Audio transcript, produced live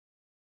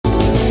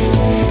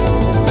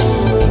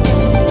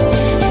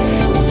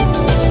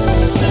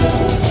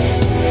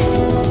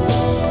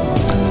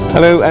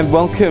Hello and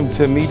welcome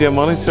to Media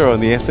Monitor on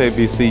the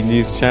SABC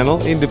News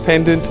Channel,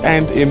 independent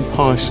and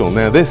impartial.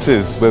 Now this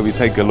is where we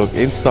take a look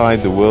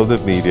inside the world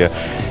of media,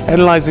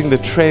 analysing the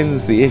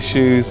trends, the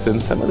issues and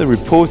some of the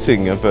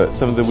reporting about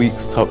some of the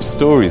week's top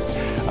stories.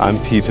 I'm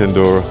Peter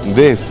Ndoro.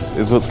 This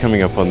is what's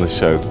coming up on the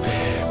show.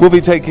 We'll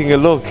be taking a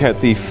look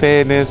at the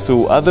fairness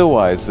or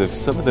otherwise of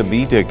some of the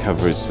media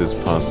coverage this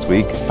past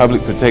week.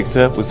 Public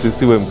Protector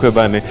Busisiwe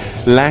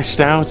Mkhwebane lashed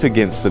out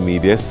against the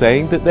media,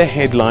 saying that the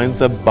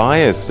headlines are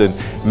biased and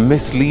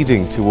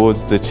misleading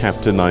towards the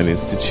Chapter 9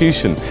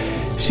 institution.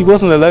 She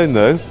wasn't alone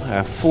though.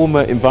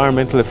 Former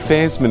Environmental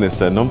Affairs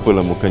Minister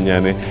Nomvula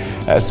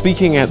Mokonyane,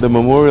 speaking at the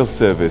memorial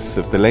service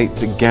of the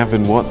late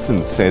Gavin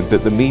Watson, said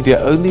that the media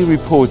only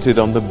reported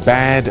on the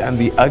bad and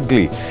the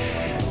ugly.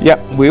 Yeah,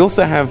 we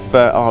also have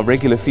our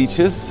regular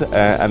features,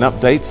 an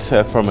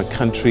update from a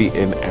country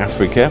in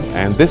Africa,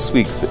 and this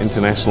week's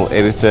international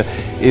editor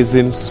is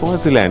in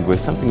Swaziland, where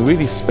something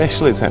really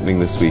special is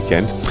happening this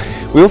weekend.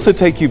 We also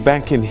take you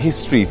back in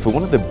history for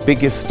one of the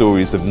biggest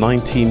stories of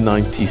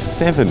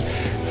 1997.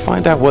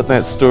 Find out what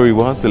that story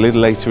was a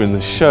little later in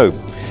the show.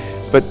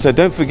 But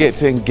don't forget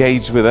to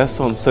engage with us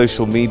on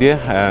social media,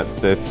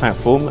 the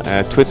platform,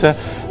 Twitter,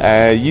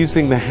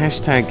 using the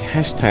hashtag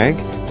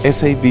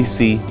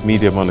SABC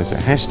Media Monitor.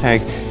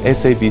 Hashtag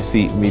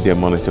SABC Media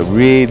Monitor.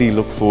 Really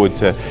look forward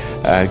to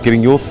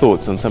getting your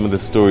thoughts on some of the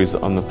stories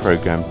on the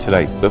program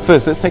today. But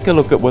first, let's take a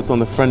look at what's on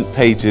the front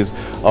pages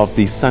of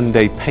the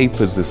Sunday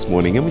papers this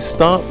morning. And we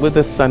start with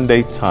the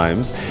Sunday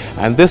Times.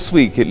 And this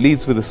week it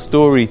leads with a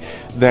story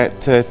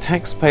that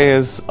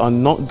taxpayers are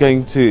not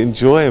going to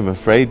enjoy, I'm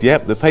afraid.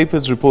 Yep, the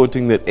paper's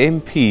reporting that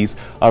MPs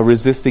are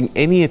resisting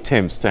any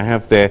attempts to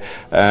have their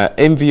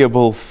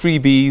enviable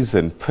freebies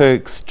and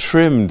perks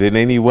trimmed in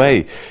any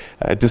way.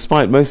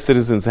 Despite most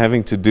citizens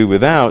having to do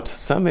without,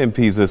 some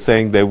MPs are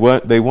saying they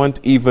want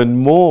even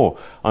more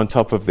on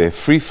top of their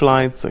free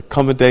flights,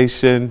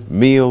 accommodation,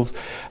 meals,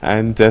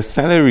 and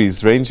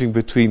salaries ranging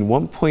between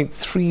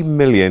 1.3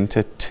 million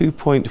to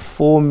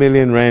 2.4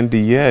 million rand a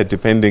year,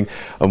 depending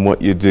on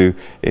what you do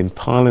in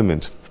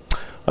Parliament.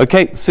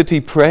 Okay,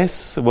 City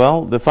Press.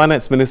 Well, the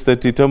Finance Minister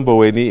Peter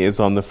Ndoro is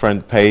on the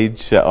front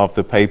page of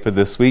the paper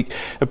this week,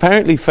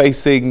 apparently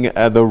facing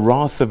the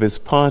wrath of his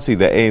party,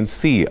 the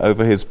ANC,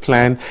 over his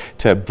plan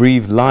to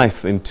breathe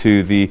life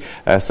into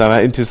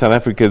South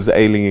Africa's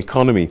ailing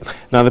economy.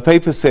 Now, the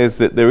paper says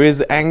that there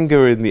is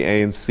anger in the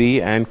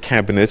ANC and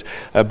Cabinet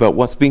about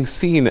what's being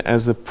seen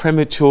as a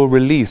premature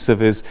release of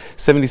his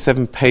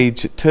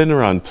 77-page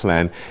turnaround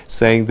plan,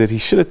 saying that he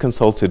should have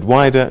consulted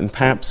wider and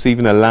perhaps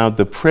even allowed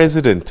the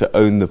President to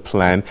own the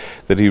plan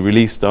that he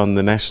released on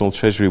the National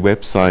Treasury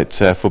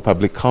website for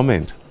public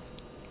comment.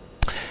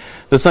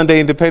 The Sunday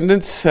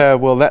Independent,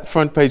 well, that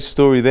front page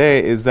story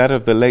there is that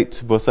of the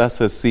late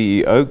Bosasa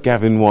CEO,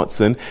 Gavin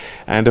Watson,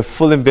 and a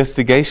full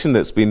investigation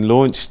that's been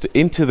launched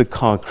into the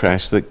car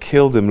crash that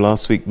killed him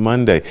last week,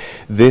 Monday.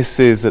 This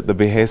is at the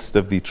behest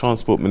of the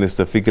Transport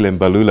Minister, Fikile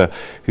Mbalula,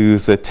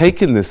 who's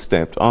taken this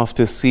step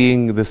after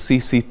seeing the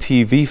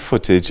CCTV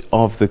footage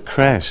of the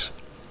crash.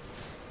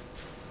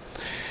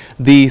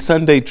 The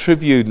Sunday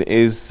Tribune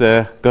is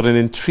got an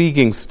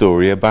intriguing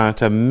story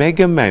about a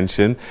mega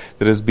mansion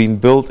that has been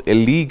built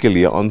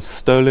illegally on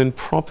stolen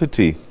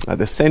property. At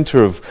the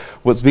center of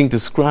what's being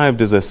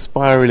described as a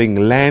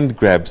spiraling land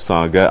grab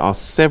saga are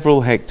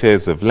several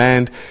hectares of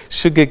land,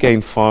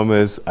 sugarcane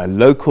farmers, a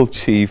local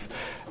chief,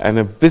 and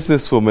a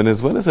businesswoman,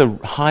 as well as a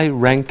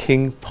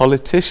high-ranking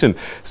politician.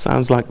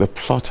 Sounds like the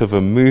plot of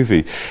a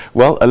movie.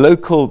 Well, a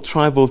local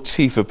tribal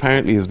chief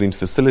apparently has been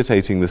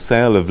facilitating the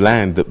sale of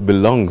land that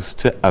belongs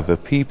to other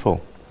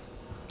people.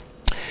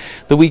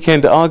 The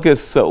Weekend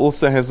Argus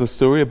also has a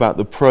story about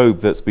the probe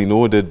that's been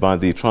ordered by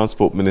the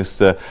Transport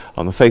Minister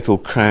on the fatal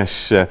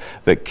crash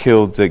that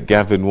killed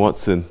Gavin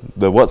Watson.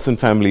 The Watson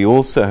family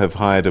also have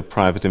hired a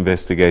private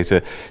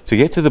investigator to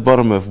get to the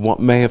bottom of what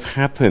may have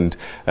happened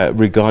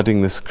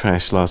regarding this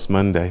crash last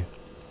Monday.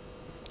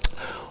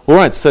 All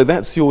right, so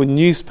that's your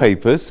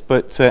newspapers,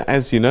 but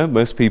as you know,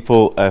 most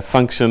people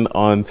function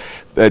on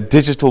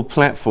digital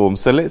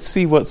platforms. So let's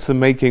see what's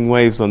making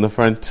waves on the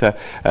front,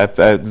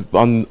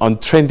 on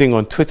trending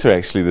on Twitter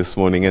actually this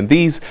morning. And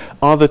these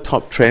are the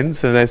top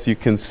trends. And as you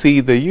can see,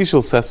 the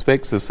usual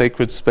suspects, the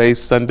Sacred Space,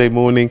 Sunday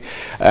Morning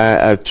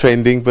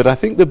trending. But I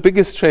think the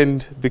biggest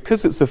trend,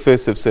 because it's the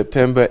 1st of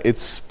September,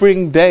 it's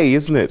Spring Day,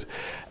 isn't it?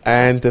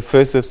 And the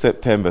 1st of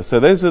September. So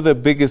those are the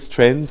biggest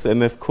trends,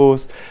 and of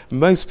course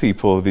most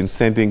people have been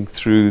sending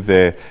through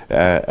their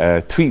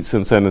tweets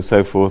and so on and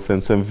so forth,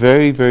 and some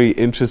very, very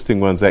interesting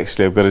ones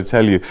actually, I've got to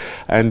tell you.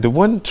 And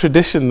one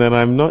tradition that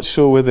I'm not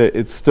sure whether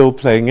it's still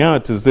playing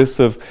out is this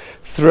of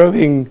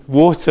throwing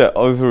water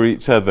over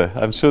each other.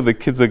 I'm sure the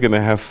kids are going to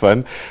have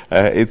fun.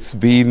 It's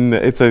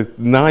a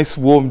nice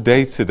warm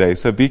day today,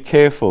 so be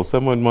careful.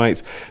 Someone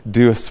might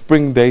do a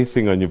Spring Day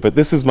thing on you, but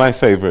this is my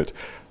favorite.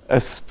 A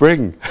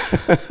spring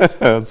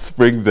on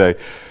Spring Day.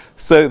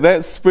 So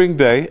that's Spring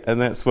Day, and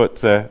that's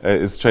what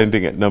is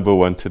trending at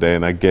 #1 today,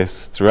 and I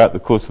guess throughout the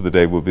course of the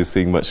day we'll be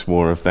seeing much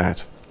more of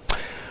that.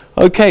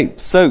 Okay,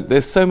 so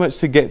there's so much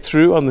to get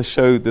through on the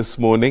show this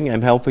morning,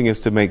 and helping us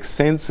to make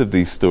sense of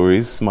these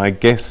stories, my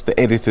guest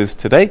editors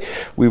today.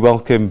 We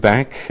welcome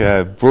back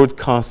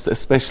broadcast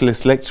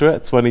specialist lecturer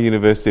at Tshwane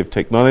University of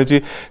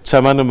Technology,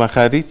 Chamano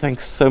Makhadi.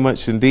 Thanks so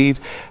much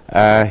indeed.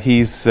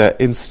 He's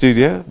in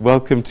studio.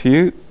 Welcome to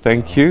you.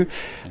 Thank you.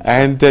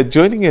 And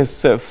joining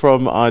us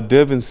from our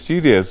Durban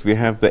studios, we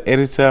have the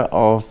editor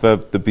of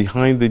the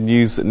Behind the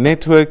News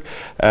Network,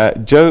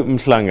 Joe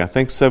Mhlanga.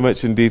 Thanks so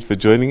much indeed for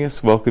joining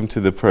us. Welcome to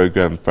the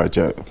program,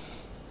 Joe.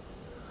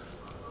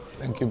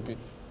 Thank you, Pete.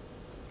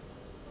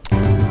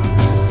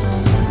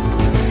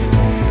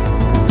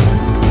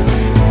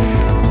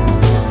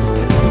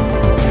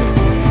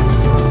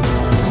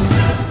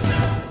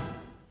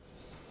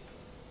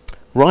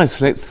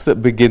 Right, let's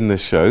begin the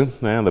show.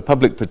 Now, the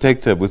Public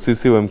Protector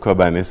Busisiwe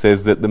Mkhwebane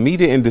says that the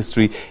media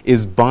industry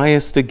is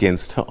biased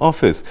against her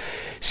office.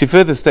 She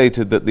further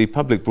stated that the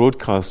public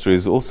broadcaster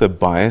is also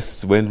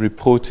biased when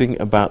reporting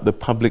about the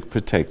Public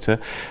Protector.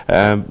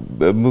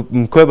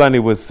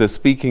 Mkhwebane was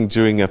speaking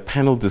during a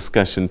panel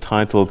discussion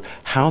titled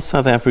 "How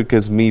South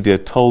Africa's Media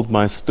Told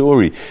My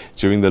Story"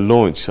 during the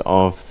launch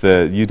of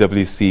the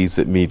UWC's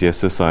Media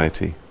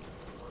Society.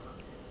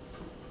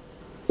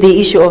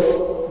 The issue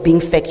of being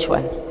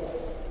factual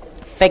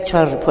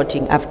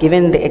reporting. I've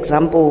given the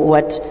example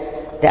what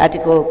the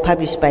article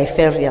published by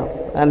Ferial.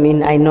 I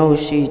mean, I know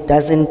she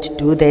doesn't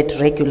do that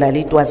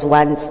regularly. It was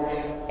once.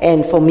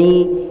 And for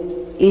me,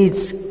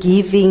 it's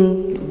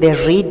giving the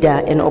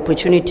reader an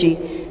opportunity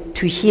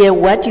to hear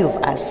what you've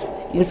asked.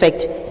 In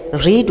fact,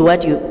 read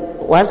what you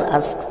was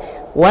asked.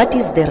 What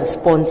is the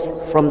response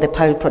from the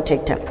Public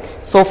Protector?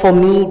 So for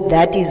me,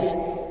 that is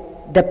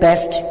the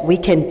best we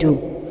can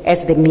do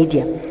as the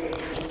media.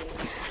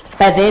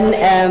 But then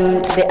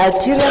the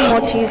ulterior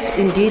motives,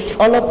 indeed,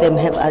 all of them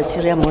have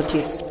ulterior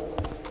motives.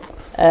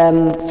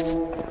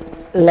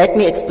 Let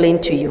me explain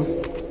to you.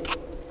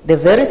 The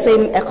very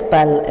same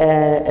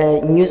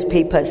Iqbal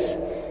newspapers,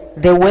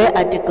 there were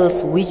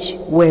articles which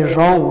were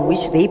wrong,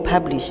 which they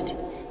published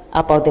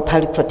about the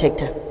Public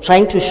Protector,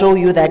 trying to show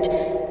you that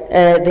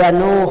there are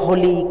no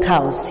holy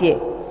cows here.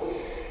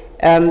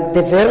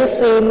 The very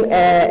same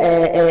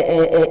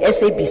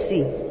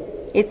SABC,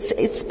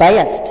 it's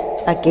biased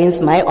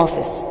against my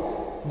office.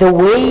 The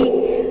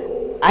way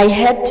I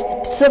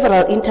had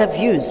several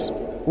interviews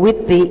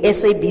with the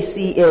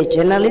SABC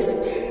journalists.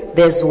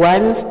 There's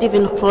one,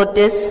 Stephen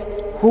Protes,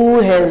 who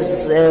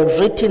has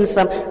written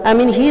some, I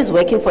mean, he is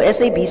working for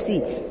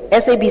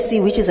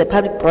SABC, which is a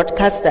public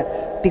broadcaster,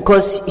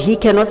 because he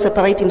cannot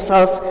separate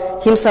himself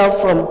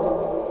from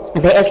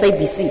the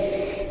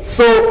SABC.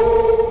 So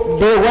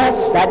there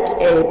was that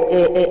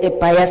a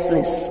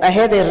biasness. I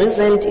had a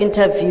recent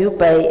interview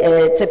by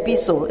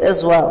Tepiso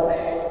as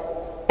well.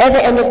 At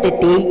the end of the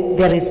day,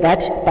 there is that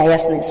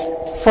biasness.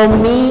 For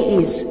me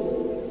is,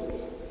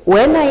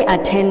 when I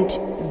attend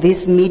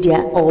this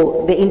media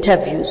or the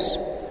interviews,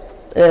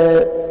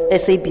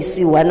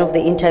 SABC, one of the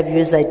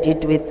interviews I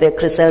did with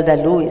Griselda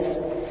Lewis,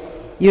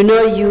 you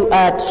know, you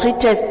are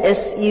treated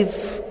as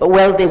if,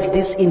 well, there's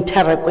this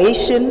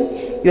interrogation,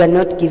 you are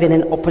not given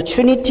an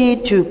opportunity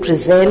to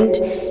present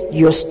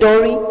your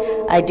story.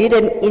 I did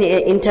an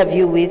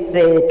interview with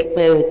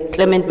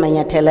Clement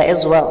Manyatela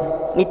as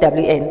well,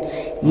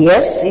 EWN.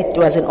 Yes, it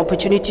was an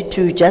opportunity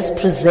to just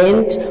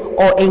present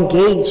or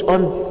engage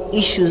on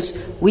issues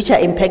which are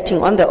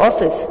impacting on the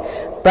office.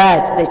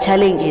 But the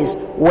challenge is,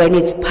 when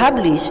it's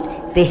published,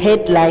 the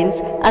headlines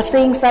are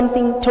saying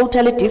something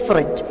totally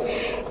different.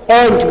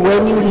 And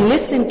when you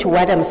listen to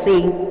what I'm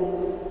saying,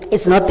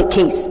 it's not the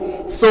case.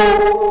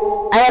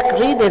 So I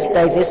agree there's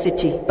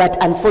diversity, but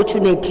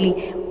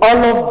unfortunately, all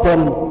of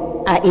them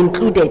are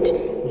included.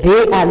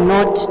 They are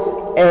not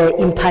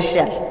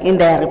impartial in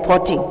their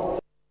reporting.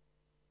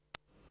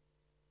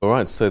 All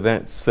right, so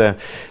that's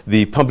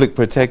the Public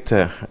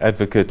Protector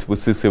Advocate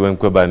Busisiwe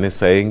Mkhwebane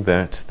saying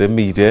that the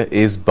media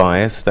is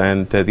biased,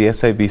 and the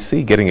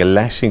SABC getting a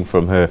lashing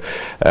from her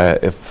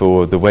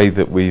for the way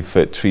that we've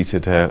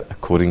treated her,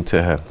 according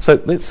to her. So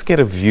let's get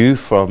a view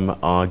from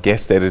our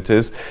guest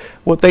editors,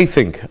 what they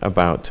think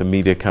about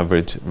media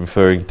coverage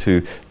referring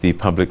to the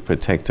Public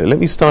Protector. Let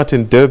me start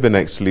in Durban,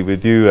 actually,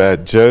 with you,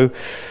 Joe.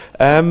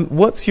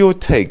 What's your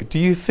take? Do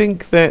you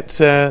think that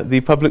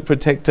the Public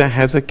Protector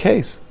has a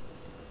case?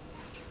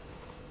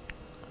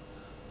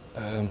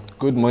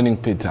 Good morning,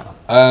 Peter.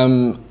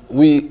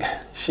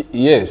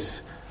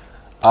 Yes,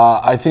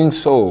 I think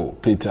so,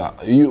 Peter.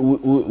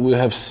 We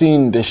have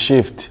seen the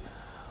shift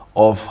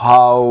of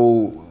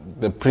how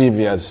the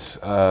previous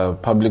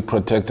Public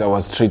Protector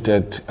was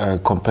treated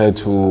compared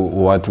to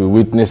what we're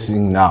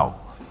witnessing now.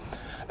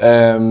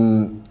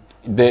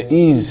 There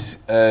is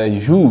a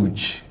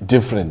huge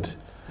difference.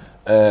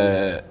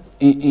 There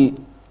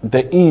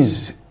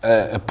is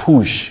a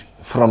push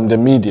from the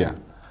media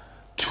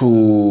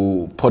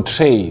to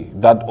portray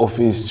that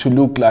office to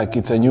look like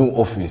it's a new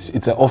office.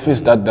 It's an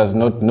office that does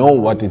not know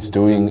what it's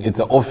doing. It's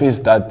an office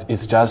that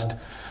is just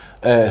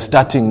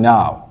starting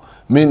now.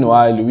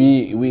 Meanwhile,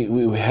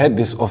 we had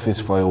this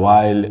office for a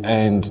while,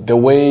 and the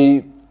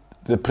way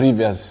the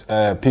previous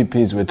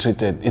PPs were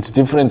treated. It's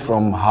different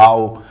from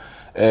how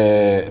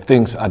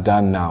things are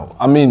done now.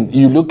 I mean,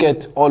 you look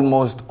at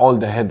almost all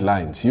the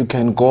headlines. You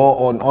can go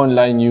on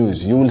online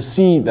news. You will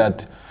see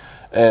that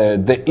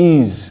there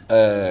is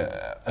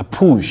a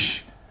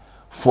push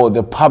for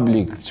the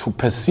public to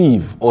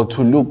perceive or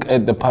to look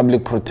at the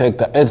public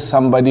protector as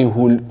somebody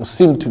who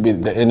seemed to be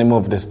the enemy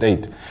of the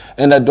state.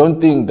 And I don't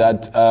think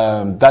that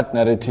that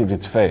narrative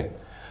is fair.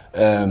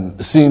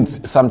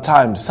 Since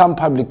sometimes some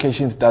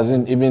publications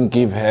doesn't even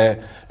give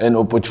her an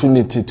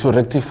opportunity to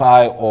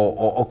rectify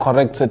or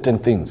correct certain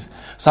things.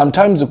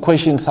 Sometimes you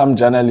question some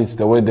journalists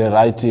the way they're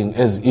writing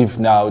as if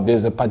now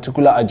there's a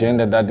particular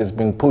agenda that is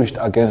being pushed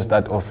against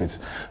that office.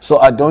 So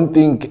I don't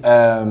think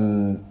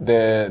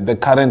the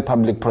current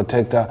public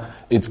protector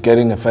is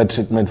getting a fair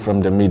treatment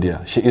from the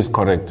media. She is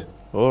correct.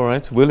 All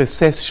right, we'll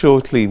assess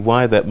shortly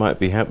why that might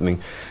be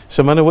happening.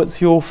 Shamana, what's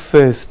your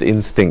first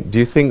instinct? Do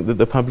you think that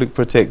the public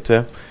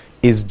protector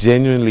is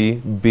genuinely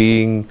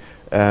being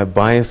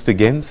biased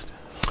against?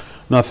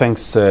 No,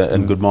 thanks,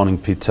 and good morning,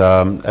 Peter.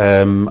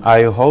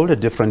 I hold a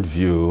different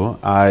view.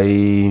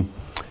 I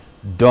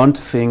don't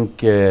think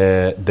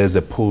there's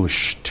a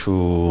push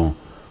to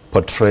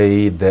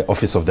portray the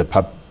office of the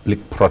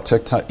public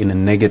protector in a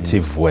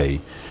negative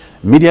way.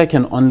 Media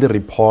can only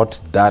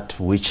report that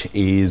which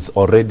is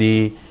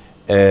already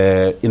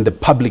in the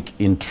public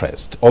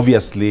interest.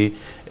 Obviously,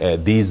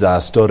 these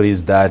are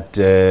stories that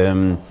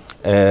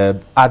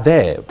are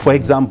there. For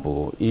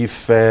example,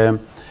 if a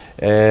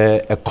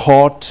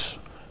court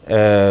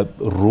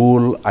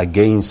rule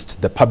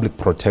against the public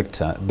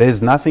protector,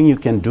 there's nothing you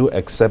can do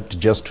except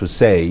just to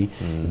say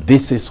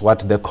this is what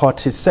the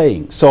court is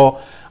saying. So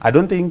I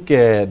don't think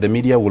the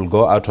media will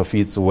go out of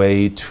its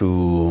way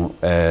to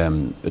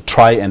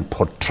try and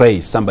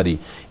portray somebody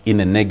in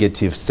a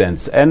negative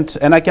sense. And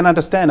I can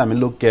understand. I mean,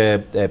 look,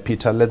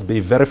 Peter, let's be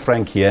very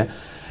frank here.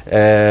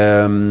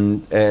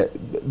 There's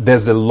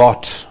a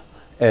lot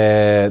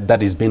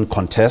that is being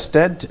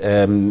contested.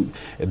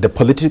 The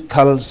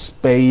political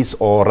space,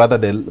 or rather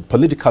the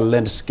political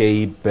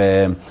landscape,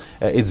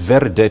 is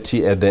very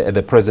dirty at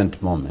the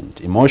present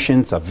moment.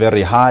 Emotions are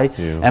very high,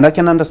 and I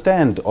can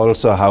understand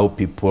also how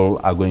people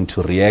are going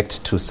to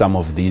react to some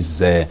of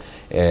these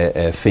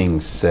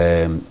things.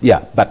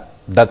 Yeah, but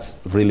that's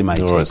really my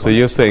take. All right, so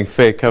you're saying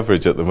fair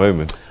coverage at the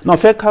moment? No,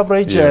 fair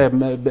coverage,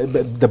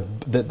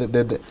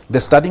 the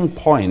starting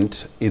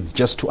point is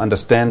just to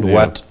understand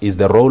what is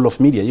the role of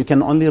media. You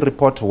can only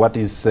report what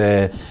is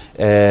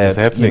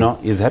happening. You know,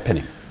 is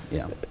happening.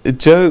 Yeah.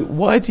 Joe,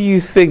 why do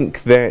you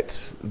think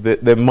that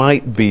there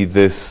might be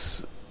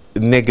this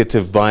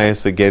negative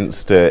bias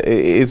against her?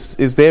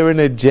 Is there an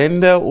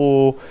agenda,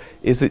 or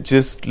is it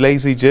just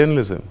lazy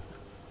journalism?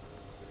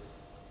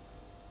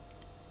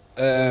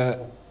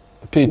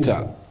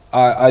 Peter,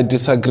 I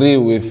disagree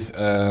with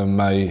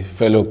my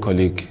fellow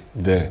colleague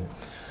there.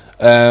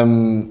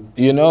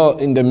 You know,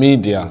 in the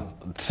media,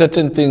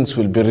 certain things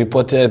will be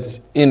reported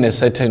in a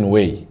certain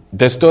way.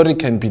 The story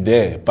can be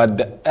there, but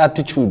the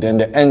attitude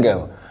and the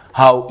angle,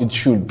 how it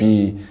should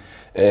be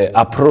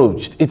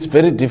approached, it's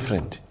very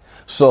different.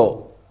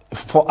 So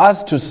for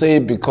us to say,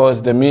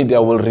 because the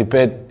media will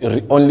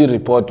only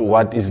report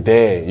what is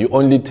there, you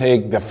only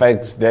take the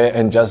facts there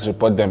and just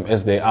report them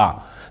as they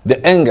are.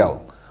 The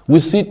angle, we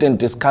sit and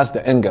discuss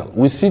the angle.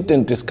 We sit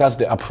and discuss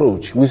the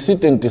approach. We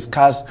sit and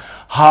discuss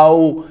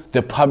how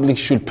the public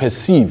should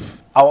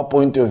perceive our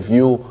point of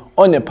view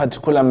on a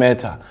particular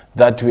matter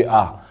that we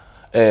are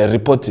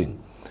reporting.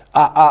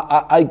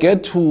 I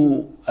get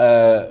to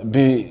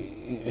be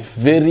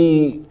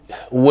very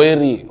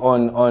wary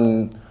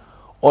on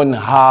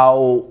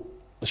how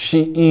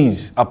she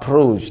is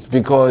approached,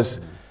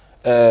 because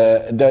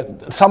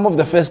some of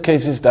the first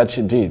cases that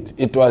she did,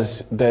 it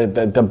was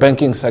the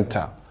banking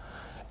sector.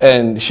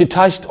 And she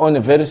touched on a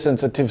very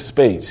sensitive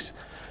space.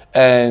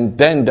 And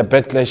then the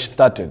backlash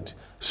started.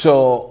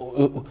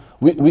 So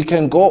we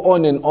can go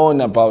on and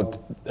on about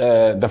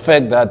the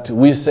fact that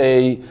we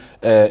say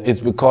it's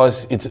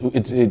because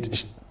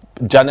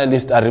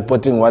journalists are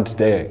reporting what's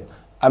there.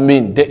 I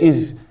mean,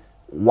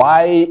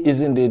 why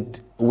isn't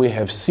it we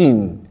have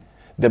seen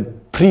the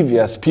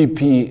previous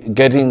PP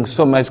getting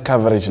so much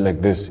coverage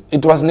like this?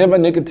 It was never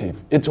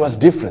negative. It was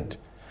different.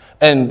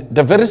 And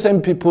the very same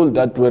people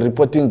that were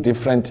reporting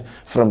different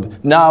from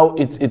now,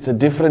 it's a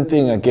different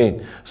thing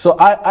again. So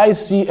I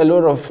see a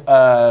lot of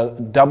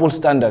double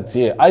standards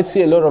here. I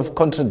see a lot of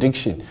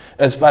contradiction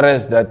as far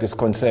as that is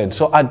concerned.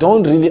 So I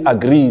don't really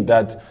agree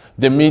that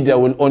the media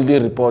will only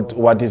report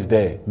what is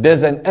there.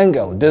 There's an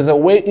angle. There's a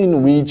way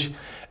in which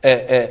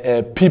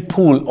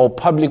people or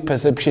public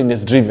perception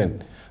is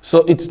driven.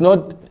 So it's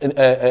not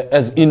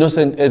as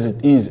innocent as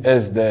it is,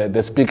 as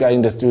the speaker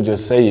in the studio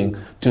is saying,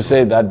 to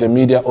say that the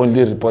media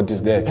only report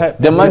is there.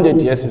 The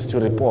mandate, yes, is to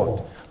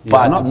report.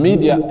 But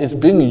media is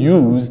being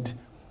used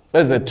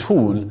as a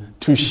tool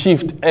to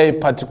shift a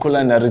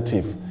particular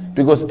narrative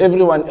because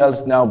everyone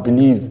else now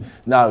believe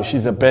now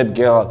she's a bad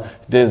girl,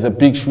 there's a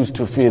big shoes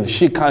to fill,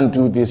 she can't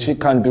do this, she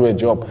can't do a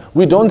job.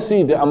 We don't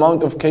see the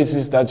amount of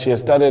cases that she has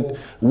started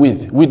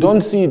with. We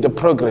don't see the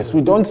progress.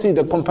 We don't see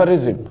the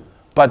comparison.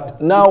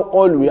 But now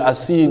all we are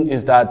seeing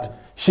is that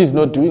she's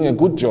not doing a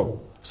good job.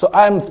 So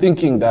I'm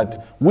thinking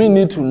that we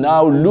need to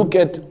now look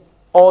at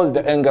all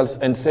the angles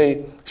and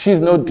say she's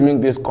not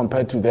doing this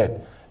compared to that.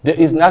 There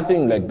is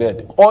nothing like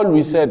that. All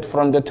we said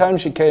from the time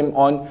she came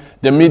on,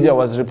 the media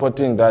was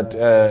reporting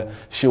that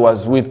she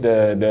was with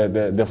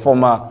the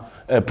former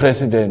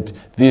president,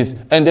 this,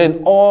 and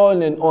then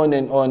on and on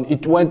and on.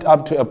 It went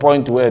up to a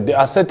point where there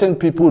are certain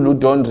people who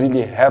don't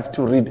really have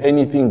to read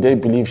anything they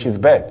believe she's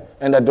bad,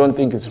 and I don't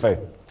think it's fair.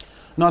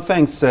 No,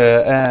 thanks,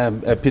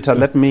 Peter.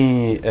 Let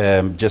me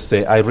just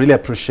say I really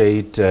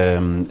appreciate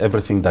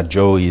everything that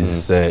Joe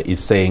is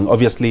saying.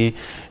 Obviously,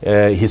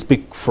 he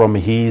speaks from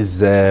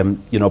his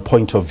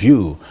point of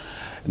view.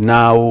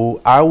 Now,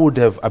 I would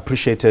have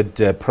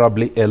appreciated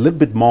probably a little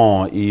bit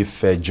more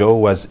if Joe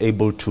was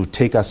able to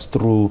take us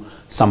through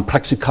some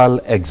practical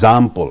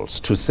examples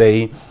to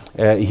say,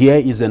 here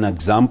is an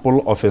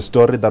example of a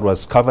story that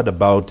was covered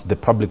about the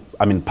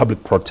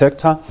public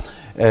protector.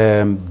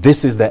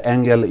 This is the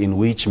angle in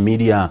which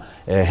media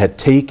had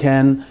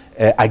taken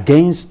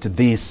against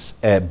this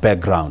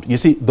background. You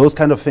see, those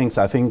kind of things,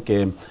 I think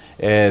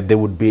they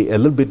would be a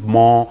little bit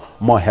more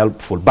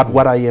helpful. But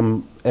what I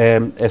am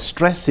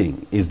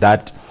stressing is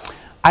that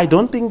I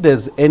don't think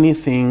there's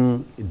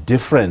anything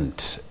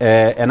different,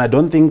 and I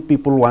don't think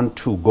people want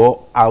to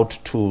go out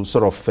to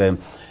sort of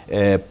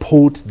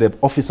put the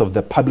office of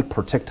the public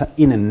protector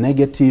in a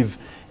negative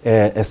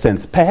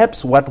sense.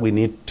 Perhaps what we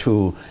need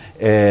to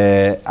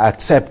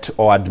accept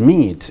or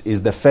admit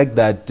is the fact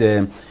that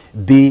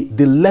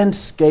the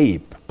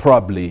landscape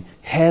probably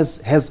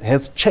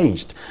has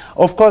changed.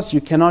 Of course,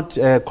 you cannot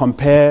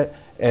compare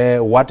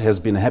what has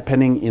been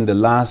happening in the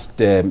last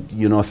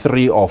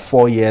 3 or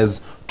 4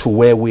 years to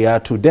where we are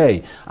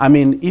today. I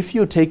mean, if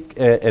you take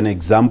an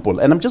example,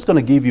 and I'm just going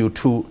to give you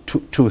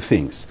two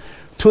things.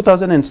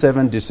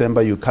 2007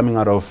 December, you're coming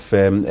out of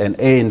an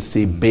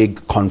ANC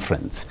big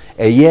conference.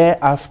 A year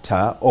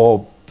after,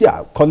 or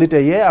yeah, call it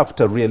a year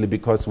after really,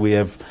 because we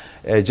have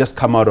just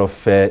come out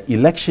of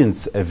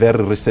elections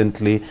very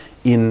recently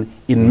in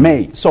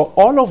May. So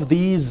all of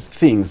these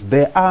things,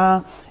 there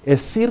are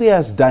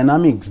serious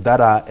dynamics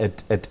that are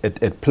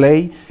at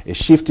play, a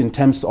shift in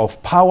terms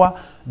of power.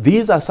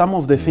 These are some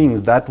of the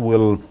things that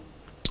will,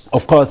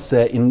 of course,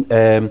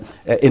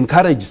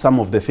 encourage some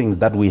of the things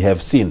that we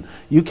have seen.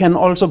 You can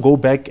also go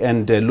back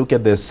and look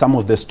at some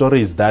of the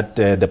stories that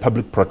the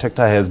public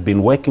protector has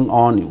been working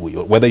on,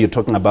 whether you're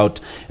talking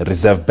about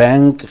Reserve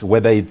Bank,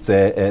 whether it's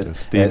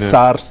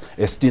SARS,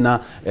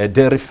 Estina,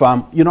 Dairy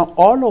Farm,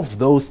 all of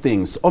those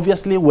things.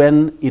 Obviously,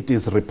 when it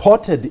is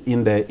reported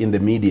in the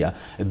media,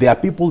 there are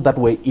people that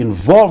were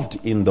involved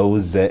in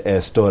those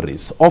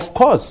stories. Of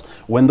course,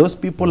 when those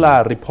people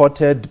are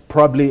reported,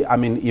 probably, I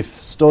mean, if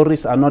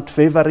stories are not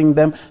favoring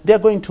them, they are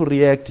going to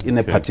react in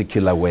a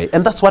particular way.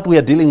 And that's what we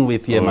are dealing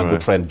with here, my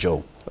good friend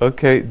Joe.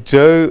 Okay,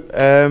 Joe,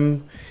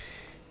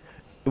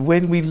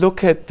 when we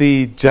look at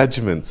the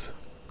judgments,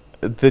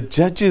 the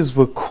judges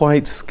were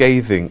quite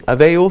scathing. Are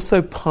they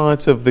also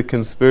part of the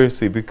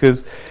conspiracy?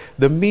 Because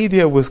the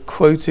media was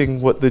quoting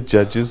what the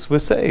judges were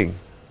saying.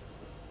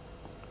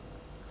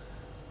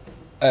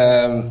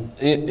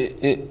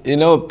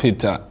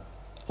 Peter,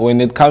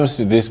 when it comes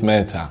to this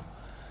matter,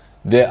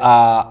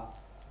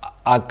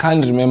 I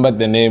can't remember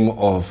the name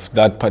of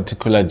that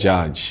particular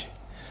judge.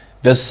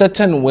 There's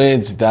certain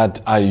words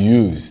that are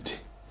used.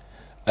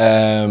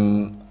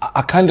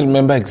 I can't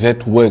remember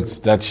exact words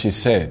that she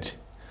said.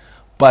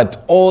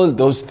 But all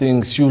those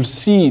things, you'll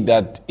see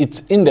that it's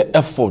in the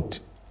effort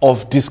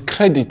of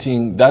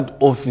discrediting that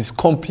office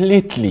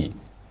completely.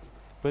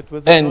 But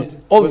was it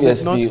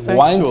not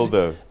factual,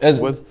 though?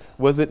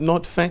 Was it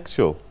not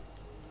factual?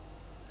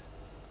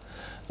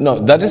 No,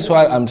 that is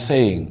why I'm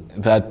saying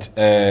that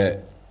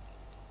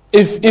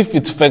if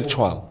it's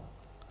factual,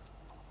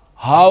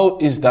 how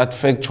is that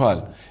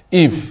factual?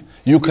 If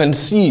you can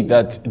see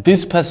that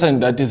this person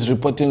that is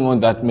reporting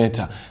on that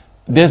matter,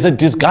 there's a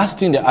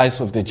disgust in the eyes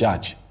of the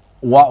judge.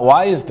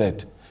 Why is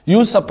that?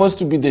 You're supposed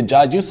to be the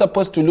judge. You're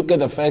supposed to look at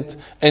the facts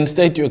and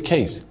state your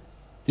case.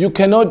 You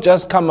cannot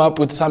just come up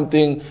with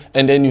something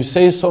and then you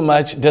say so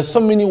much. There's so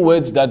many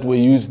words that were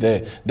used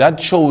there that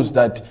shows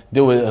that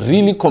they were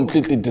really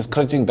completely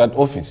discrediting that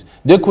office.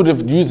 They could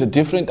have used a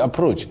different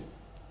approach.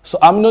 So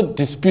I'm not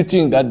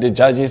disputing that the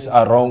judges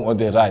are wrong or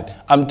they're right.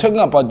 I'm talking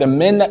about the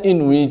manner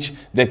in which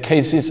the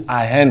cases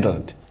are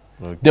handled.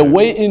 Okay. The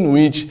way in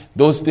which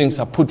those things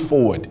are put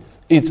forward.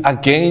 It's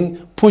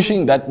again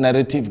pushing that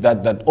narrative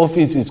that that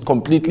office is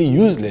completely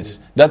useless.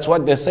 That's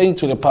what they're saying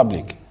to the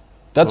public.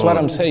 That's what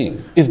I'm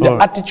saying. It's the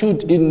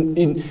attitude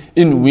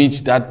in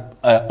which that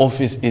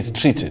office is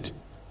treated.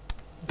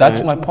 That's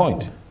my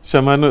point.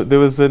 Shamano, there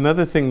was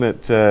another thing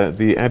that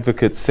the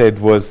advocate said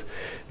was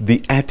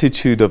the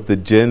attitude of the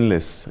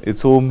journalists.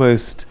 It's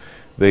almost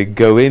they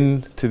go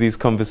into these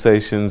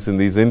conversations and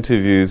these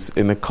interviews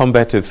in a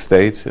combative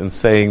state and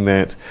saying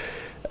that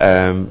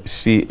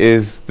she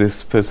is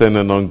this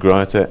persona non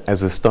grata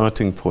as a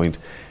starting point.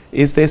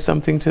 Is there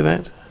something to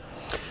that?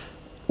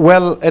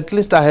 Well, at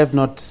least I have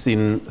not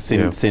seen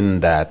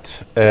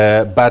that.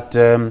 But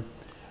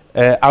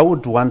I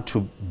would want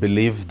to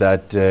believe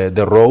that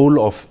the role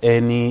of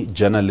any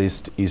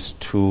journalist is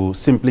to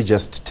simply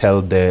just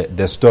tell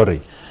the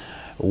story.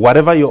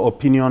 Whatever your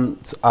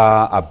opinions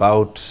are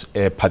about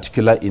a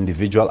particular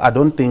individual, I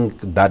don't think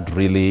that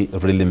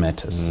really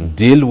matters.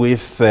 Deal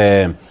with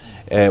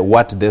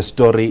what the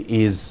story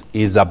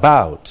is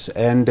about,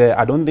 and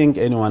I don't think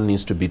anyone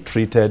needs to be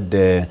treated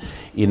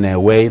in a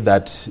way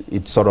that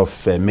it sort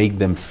of make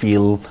them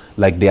feel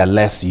like they are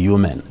less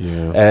human.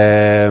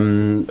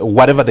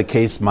 Whatever the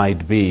case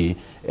might be,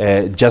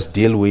 just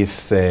deal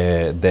with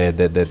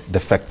the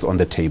facts on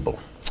the table.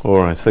 All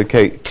right,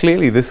 okay.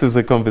 Clearly this is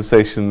a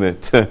conversation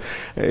that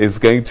is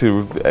going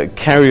to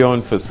carry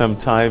on for some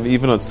time.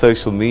 Even on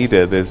social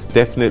media, there's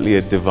definitely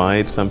a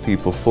divide, some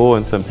people for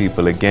and some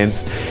people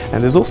against.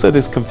 And there's also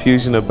this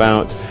confusion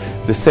about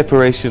the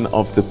separation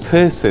of the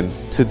person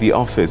to the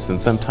office, and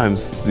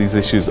sometimes these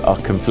issues are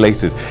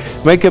conflated.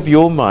 Make up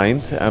your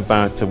mind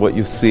about what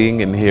you're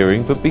seeing and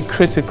hearing, but be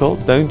critical.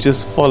 Don't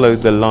just follow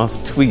the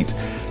last tweet.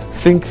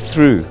 Think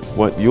through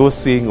what you're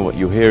seeing and what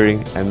you're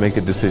hearing and make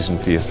a decision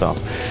for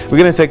yourself. We're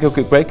going to take a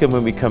quick break, and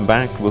when we come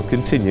back, we'll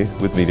continue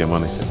with Media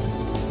Monitor.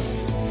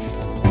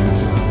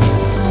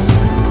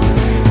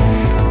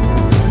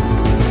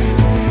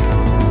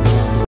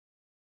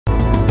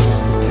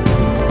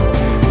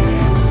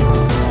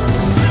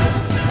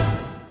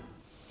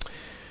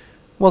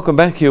 Welcome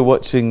back. You're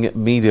watching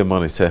Media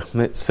Monitor.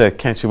 Let's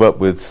catch you up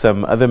with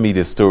some other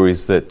media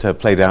stories that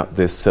played out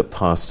this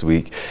past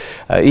week.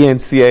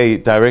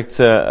 ENCA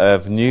Director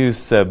of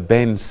News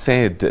Ben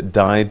Said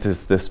died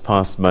this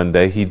past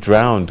Monday. He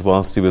drowned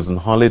whilst he was on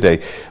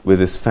holiday with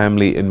his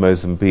family in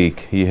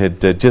Mozambique. He had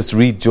just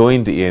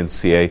rejoined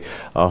ENCA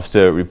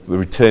after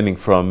returning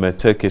from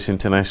Turkish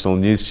international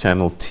news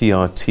channel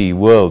TRT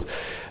World.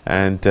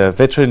 And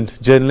veteran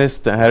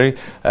journalist Harry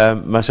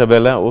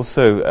Mashabela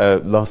also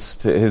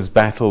lost his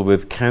battle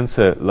with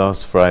cancer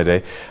last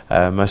Friday.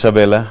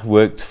 Mashabela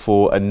worked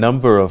for a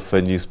number of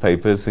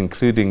newspapers,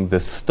 including The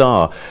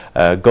Star,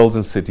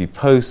 Golden City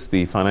Post,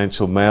 the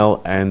Financial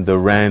Mail, and the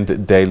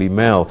Rand Daily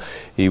Mail.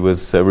 He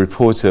was a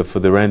reporter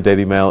for the Rand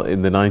Daily Mail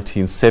in the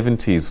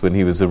 1970s when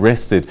he was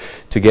arrested,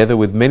 together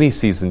with many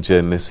seasoned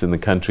journalists in the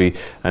country,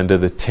 under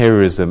the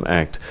Terrorism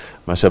Act.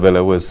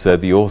 Mashabela was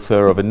the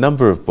author of a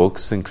number of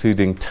books,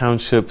 including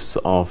Townships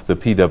of the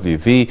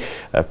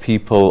PWV,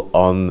 People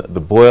on the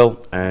Boil,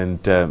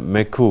 and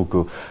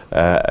Mekugu,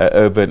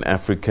 Urban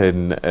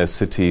African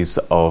Cities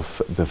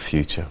of the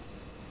Future.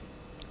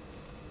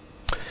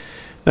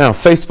 Now,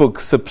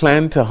 Facebook's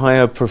plan to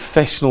hire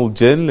professional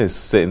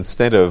journalists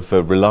instead of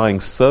relying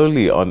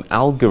solely on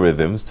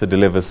algorithms to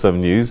deliver some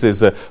news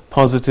is a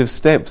positive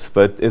step,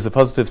 but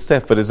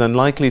is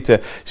unlikely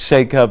to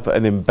shake up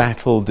an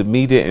embattled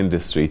media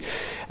industry.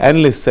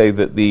 Analysts say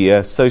that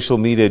the social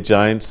media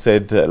giant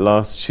said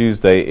last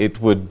Tuesday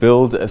it would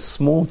build a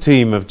small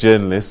team of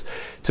journalists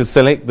to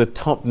select the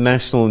top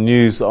national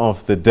news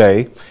of the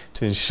day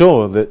to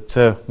ensure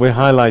that we're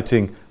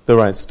highlighting the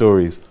right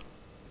stories.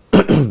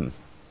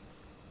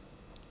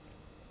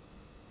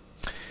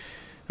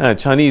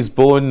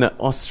 Chinese-born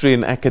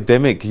Austrian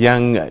academic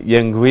Yang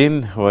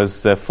Yenguin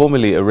was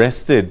formally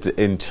arrested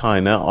in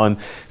China on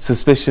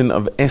suspicion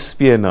of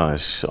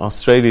espionage.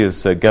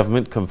 Australia's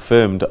government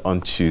confirmed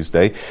on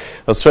Tuesday.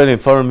 Australian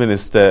Foreign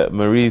Minister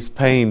Marise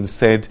Payne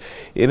said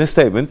in a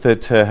statement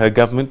that her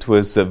government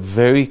was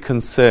very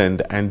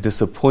concerned and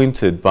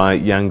disappointed by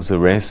Yang's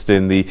arrest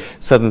in the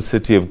southern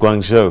city of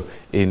Guangzhou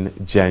in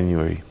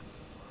January.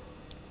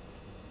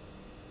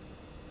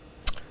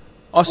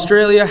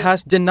 Australia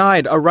has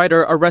denied a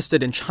writer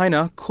arrested in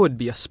China could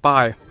be a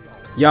spy.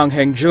 Yang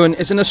Hengjun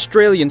is an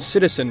Australian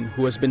citizen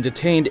who has been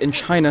detained in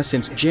China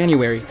since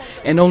January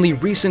and only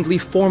recently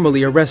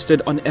formally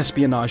arrested on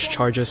espionage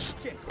charges.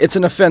 It's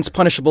an offense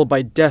punishable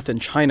by death in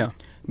China.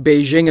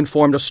 Beijing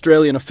informed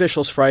Australian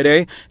officials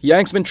Friday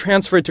Yang's been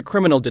transferred to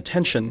criminal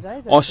detention.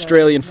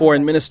 Australian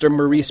Foreign Minister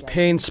Marise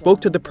Payne spoke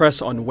to the press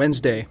on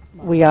Wednesday.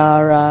 We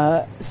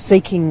are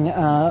seeking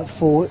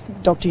for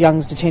Dr.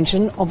 Young's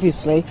detention,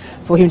 obviously,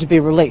 for him to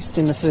be released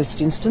in the first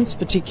instance,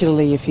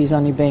 particularly if he's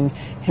only being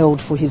held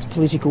for his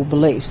political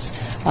beliefs.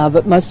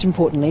 But most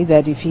importantly,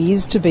 that if he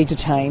is to be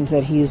detained,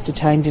 that he is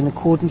detained in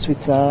accordance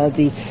with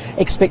the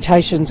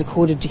expectations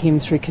accorded to him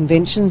through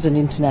conventions and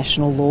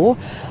international law.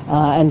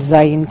 And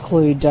they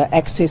include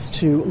access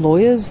to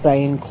lawyers,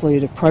 they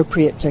include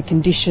appropriate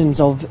conditions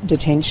of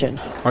detention.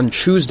 On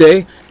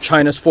Tuesday,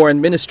 China's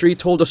foreign ministry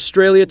told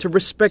Australia to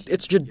respect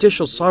its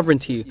judicial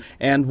sovereignty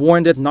and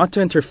warned it not to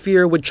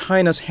interfere with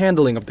China's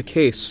handling of the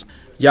case.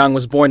 Yang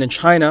was born in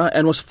China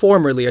and was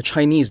formerly a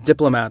Chinese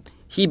diplomat.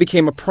 He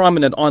became a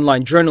prominent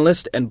online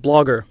journalist and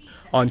blogger.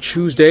 On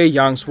Tuesday,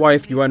 Yang's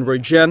wife, Yuan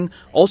Ruijian,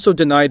 also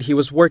denied he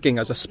was working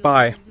as a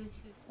spy.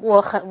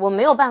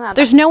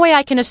 There's no way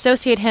I can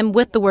associate him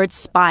with the word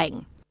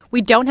spying.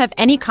 We don't have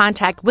any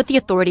contact with the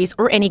authorities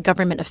or any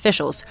government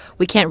officials.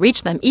 We can't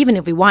reach them even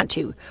if we want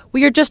to.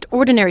 We are just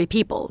ordinary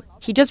people.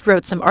 He just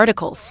wrote some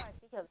articles.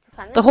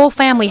 The whole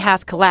family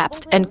has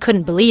collapsed and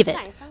couldn't believe it.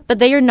 But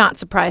they are not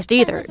surprised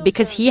either,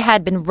 because he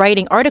had been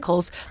writing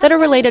articles that are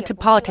related to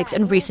politics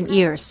in recent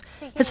years.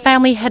 His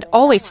family had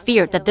always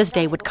feared that this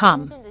day would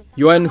come.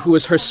 Yuan, who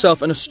is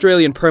herself an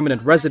Australian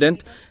permanent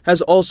resident,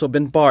 has also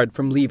been barred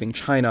from leaving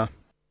China.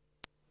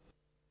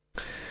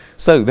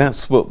 So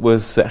that's what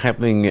was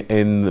happening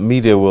in the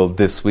media world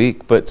this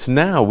week. But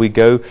now we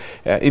go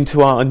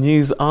into our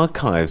news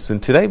archives.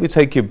 And today we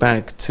take you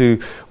back to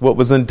what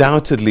was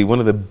undoubtedly one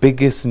of the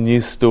biggest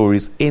news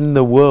stories in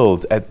the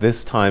world at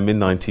this time in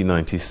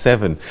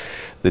 1997.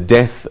 The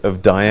death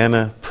of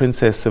Diana,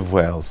 Princess of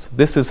Wales.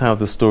 This is how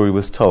the story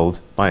was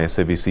told by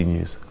SABC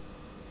News.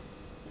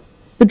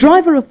 The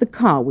driver of the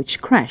car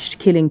which crashed,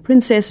 killing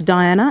Princess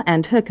Diana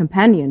and her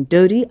companion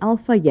Dodi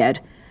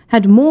Al-Fayed,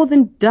 had more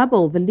than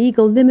double the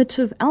legal limit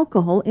of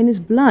alcohol in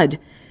his blood.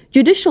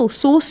 Judicial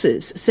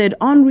sources said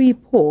Henri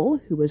Paul,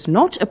 who was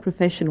not a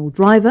professional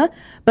driver,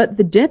 but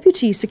the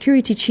deputy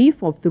security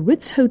chief of the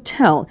Ritz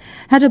Hotel,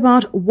 had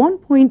about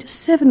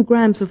 1.7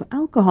 grams of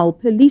alcohol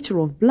per litre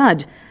of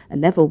blood, a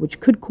level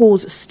which could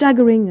cause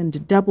staggering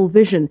and double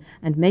vision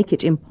and make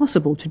it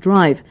impossible to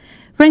drive.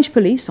 French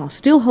police are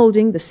still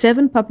holding the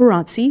 7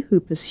 paparazzi who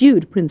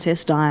pursued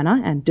Princess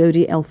Diana and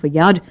Dodi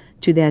Al-Fayed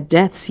to their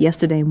deaths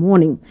yesterday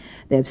morning.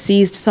 They have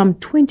seized some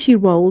 20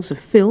 rolls of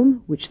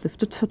film which the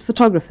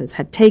photographers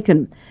had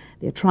taken.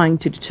 They are trying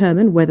to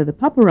determine whether the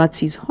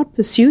paparazzi's hot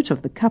pursuit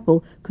of the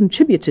couple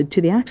contributed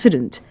to the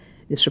accident.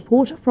 This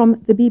report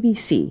from the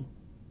BBC.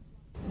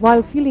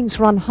 While feelings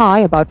run high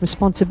about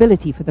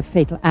responsibility for the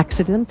fatal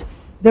accident,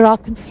 there are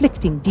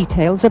conflicting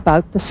details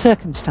about the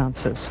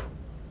circumstances.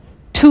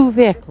 2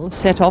 vehicles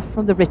set off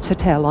from the Ritz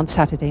Hotel on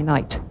Saturday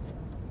night.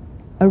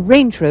 A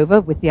Range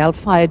Rover with the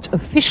Al-Fayed's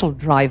official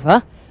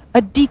driver,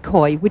 a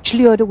decoy which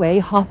lured away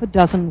half a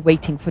dozen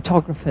waiting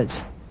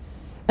photographers.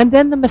 And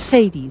then the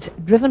Mercedes,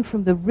 driven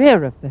from the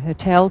rear of the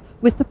hotel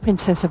with the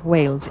Princess of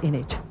Wales in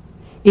it.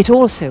 It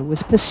also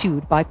was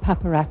pursued by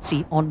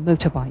paparazzi on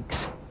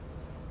motorbikes.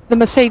 The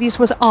Mercedes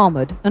was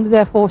armoured and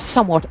therefore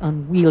somewhat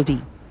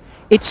unwieldy.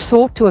 It's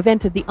thought to have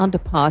entered the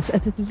underpass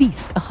at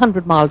least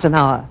 100 miles an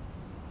hour.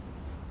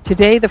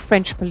 Today, the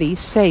French police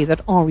say that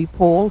Henri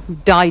Paul, who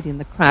died in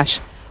the crash,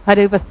 had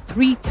over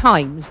 3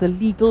 times the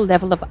legal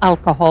level of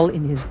alcohol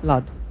in his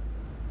blood.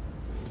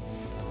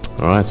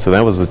 All right, so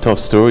that was the top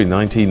story,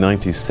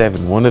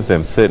 1997, one of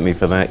them certainly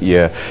for that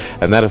year.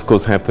 And that, of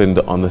course, happened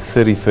on the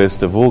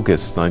 31st of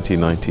August,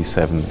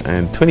 1997.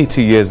 And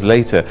 22 years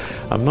later,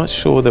 I'm not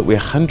sure that we're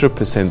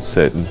 100%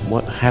 certain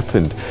what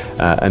happened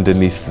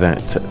underneath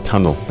that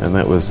tunnel. And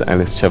that was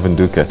Alice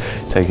Chavanduka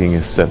taking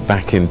us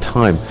back in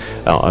time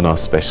on our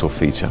special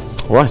feature.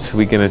 All right,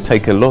 we're going to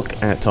take a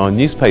look at our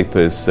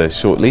newspapers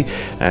shortly.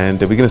 And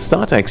we're going to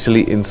start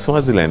actually in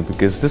Swaziland,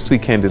 because this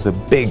weekend is a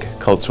big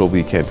cultural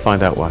weekend.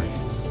 Find out why.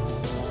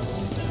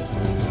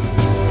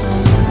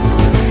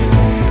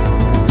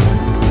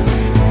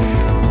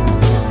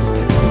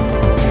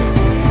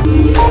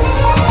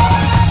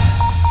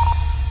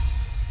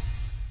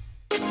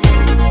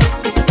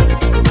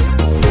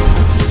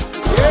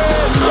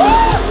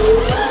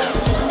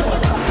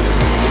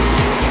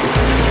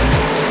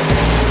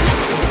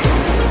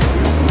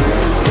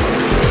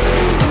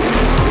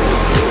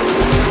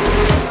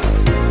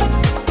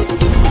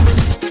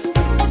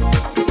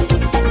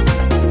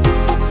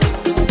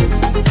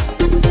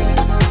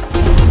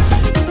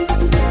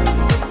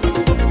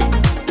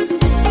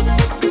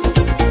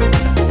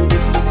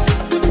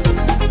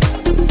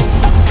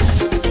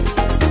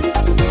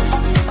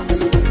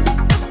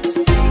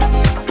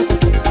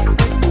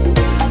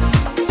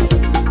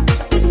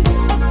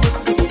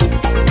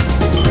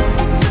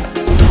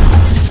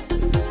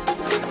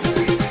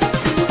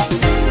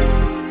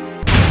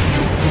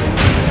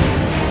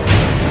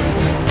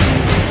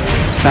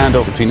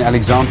 Standoff between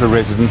Alexandra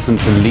residents and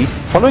police.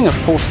 Following a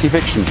forced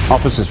eviction,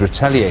 officers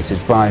retaliated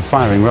by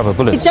firing rubber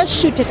bullets. They just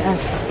shoot at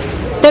us.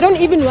 They don't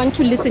even want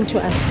to listen to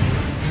us.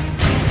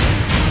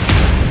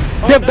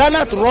 They've done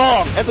us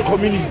wrong as a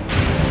community.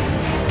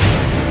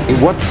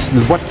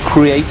 What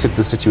created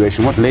the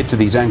situation? What led to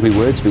these angry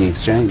words being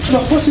exchanged?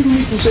 You're forcing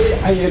me to say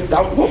I have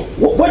doubt.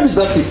 What is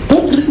that thing?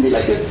 Don't treat me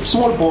like a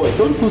small boy.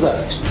 Don't do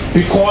that.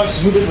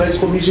 Because Human Rights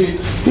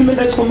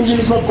Commission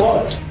is not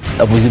God.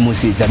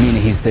 Vuzimusi Dlamini,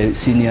 he's the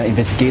senior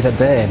investigator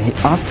there, and he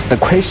asked the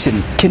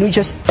question, can you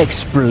just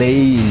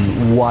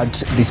explain what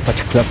this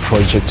particular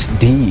project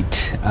did?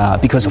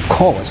 Because of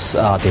course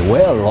there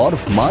were a lot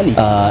of money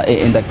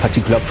in that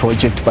particular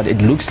project, but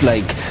it looks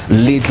like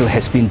little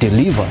has been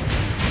delivered.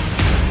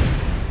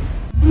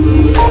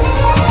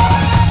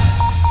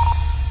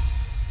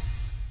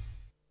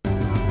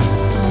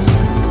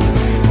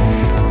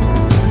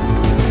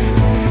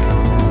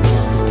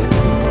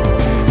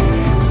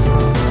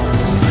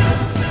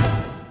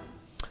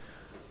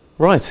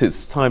 Right,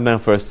 it's time now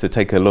for us to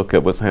take a look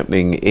at what's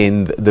happening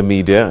in the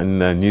media and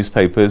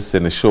newspapers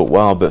in a short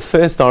while. But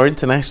first, our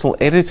international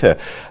editor,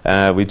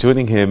 we're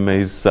joining him,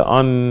 is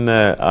on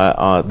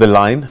the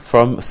line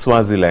from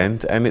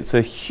Swaziland, and it's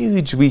a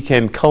huge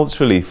weekend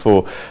culturally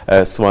for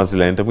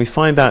Swaziland. And we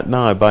find out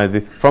now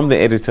from the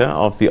editor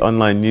of the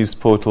online news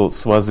portal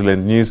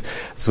Swaziland News,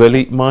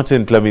 Zweli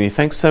Martin Dlamini.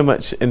 Thanks so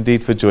much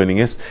indeed for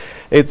joining us.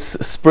 It's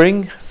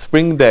spring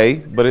day,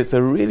 but it's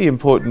a really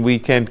important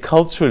weekend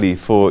culturally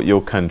for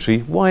your country.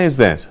 Why is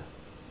that?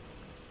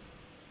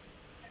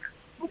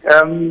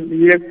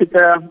 Yes,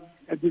 Peter,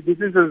 this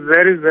is a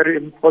very, very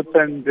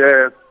important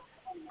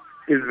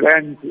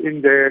event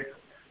in the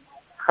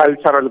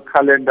cultural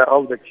calendar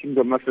of the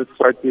Kingdom of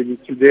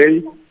Eswatini.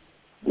 Today,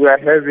 we are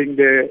having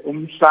the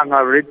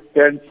Umhlanga Red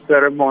Dance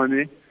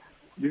ceremony.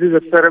 This is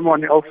a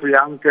ceremony of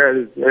young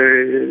girls,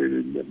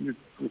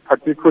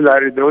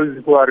 particularly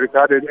those who are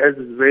regarded as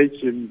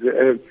virgins.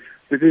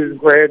 This is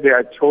where they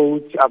are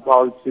taught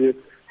about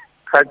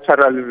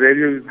cultural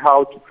values,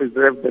 how to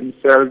preserve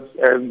themselves,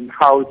 and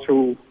how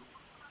to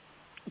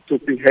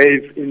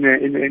behave in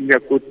a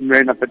good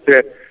manner. But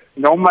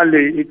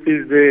normally it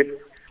is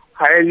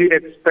highly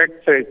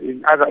expected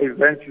in other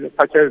events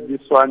such as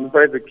this one,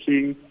 where the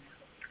king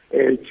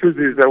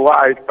chooses a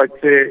wife.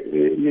 But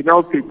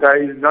Peter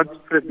is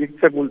not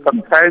predictable.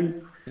 Sometimes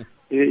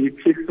he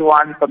picks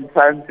one,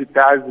 sometimes he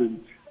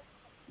doesn't.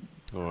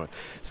 All right.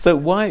 So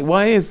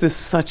why is this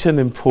such an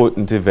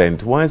important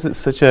event? Why is it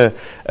such a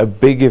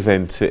big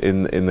event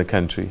in the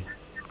country?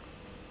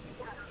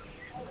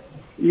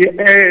 Yeah,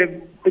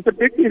 it's a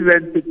big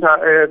event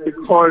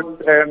because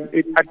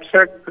it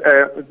attracts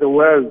the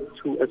world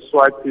to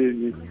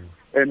Eswatini.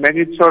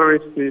 Many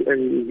tourists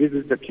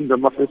visit the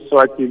Kingdom of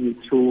Eswatini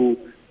to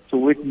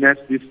witness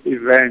this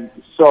event.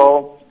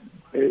 So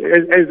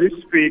as we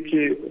speak,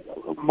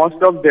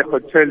 most of the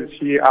hotels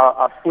here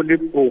are fully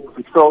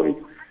booked. So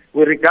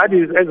we regard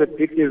it as a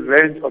big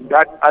event on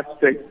that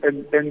aspect.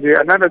 And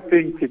another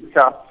thing,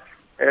 Peter,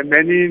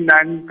 many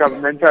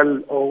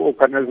non-governmental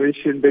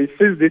organizations, they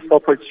seize this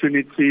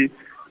opportunity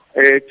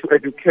to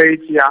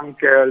educate young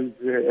girls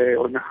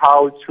on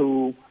how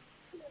to,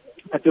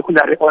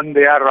 particularly on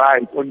their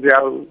rights, on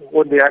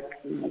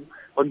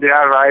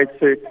their rights.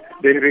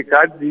 They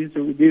regard these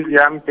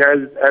young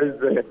girls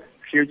as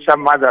future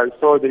mothers,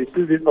 so they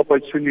seize this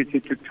opportunity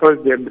to teach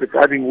them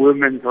regarding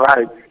women's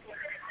rights.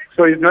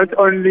 So it's not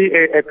only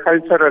a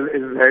cultural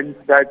event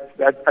that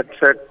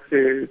attracts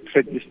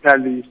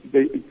traditionalists.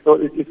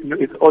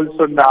 It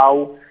also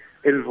now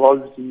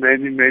involves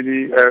many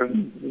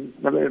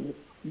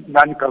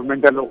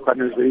non-governmental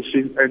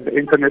organizations and the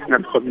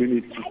international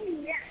community.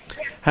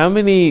 How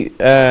many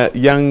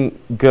young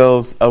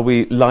girls are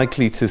we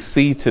likely to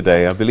see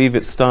today? I believe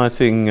it's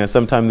starting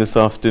sometime this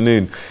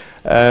afternoon.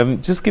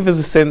 Just give us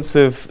a sense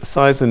of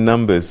size and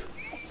numbers.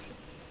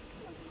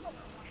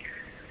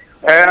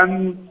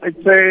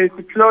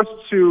 It's close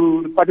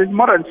to, but it's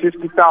more than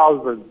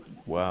 50,000.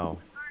 Wow.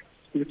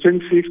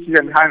 Between 50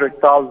 and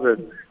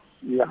 100,000.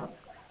 Yeah.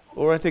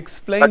 All right.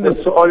 Explain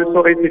this.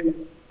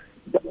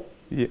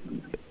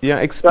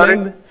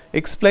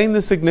 Explain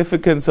the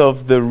significance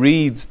of the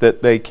reeds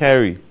that they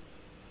carry.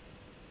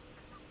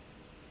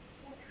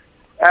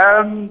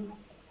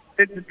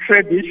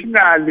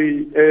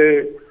 Traditionally,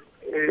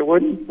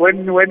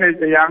 when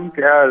a young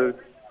girl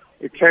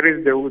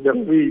carries the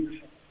reeds,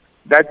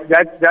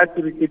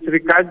 it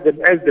regards them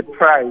as the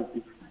prize.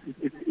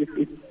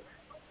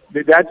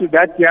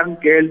 That young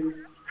girl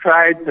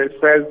prides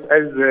herself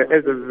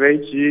as a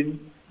virgin,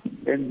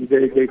 and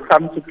they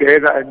come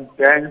together and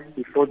dance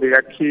before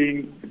their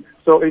king.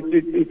 So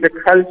it's a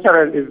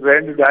cultural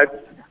event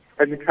that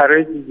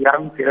encourages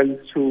young girls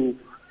to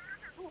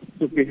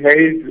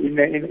behave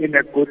in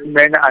a good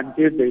manner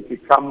until they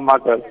become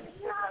mothers.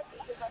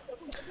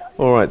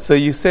 All right, so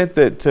you said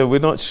that we're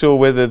not sure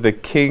whether the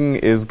king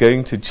is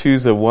going to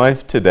choose a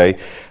wife today.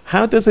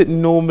 How does it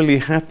normally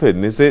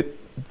happen? Does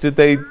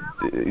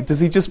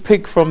he just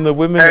pick from the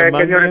women among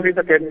them? Can you repeat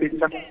again,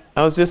 Peter?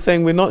 I was just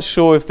saying we're not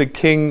sure if the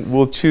king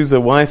will choose a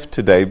wife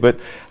today, but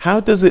how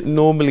does it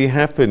normally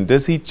happen?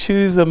 Does he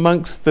choose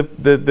amongst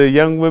the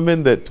young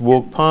women that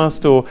walk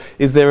past, or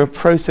is there a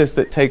process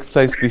that takes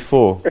place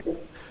before?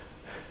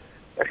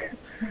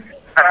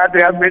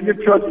 There are many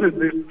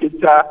processes,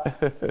 Peter,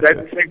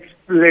 that takes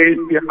place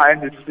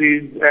behind the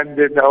scenes, and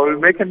I will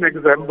make an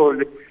example.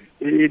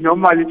 He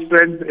normally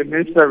sends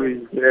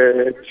emissaries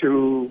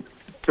to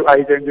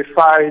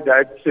identify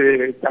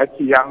that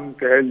young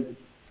girl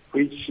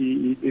which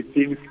he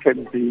thinks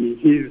can be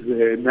his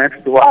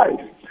next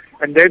wife,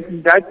 and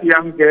then that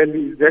young girl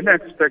is then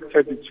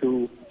expected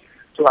to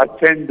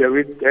attend the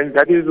wedding, and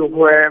that is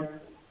where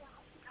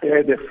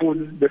the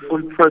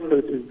full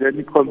process is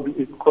then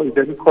completed.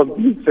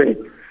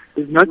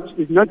 It's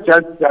not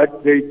just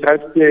that they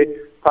just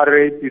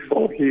parade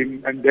before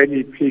him and then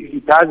he picks. He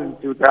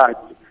doesn't do that.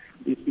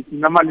 It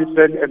normally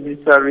sends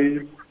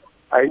emissaries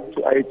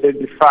to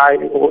identify,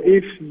 or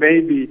if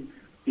maybe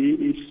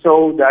he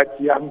saw that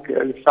young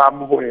girl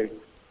somewhere,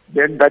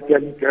 then that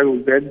young girl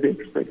will then be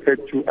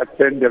expected to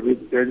attend the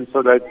residence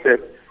so that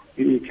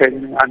he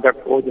can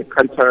undergo the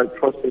cultural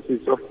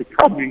processes of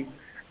becoming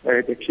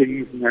the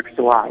king's next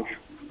wife.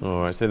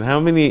 All right. And how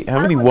many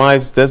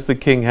wives does the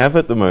king have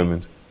at the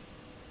moment?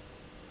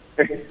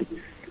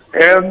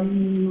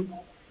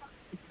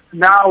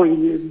 Now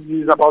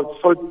he's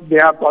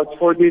there are about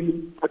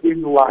 14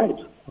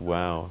 wives.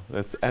 Wow.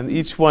 And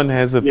each one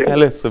has a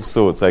palace of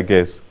sorts, I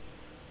guess.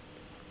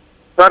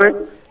 Sorry?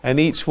 And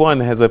each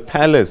one has a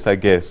palace, I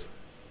guess.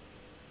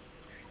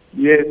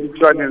 Yes, each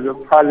one has a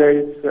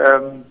palace,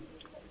 and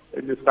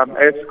there's some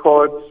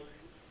escorts,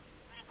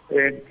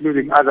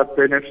 including other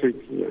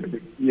benefits.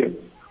 Yes.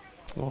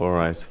 All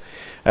right.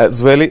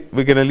 Zweli,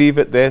 we're going to leave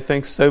it there.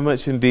 Thanks so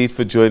much indeed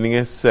for joining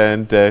us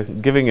and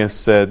giving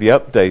us the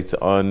update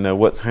on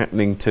what's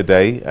happening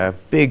today. A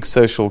big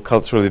social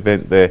cultural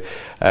event there,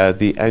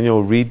 the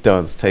annual Reed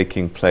dance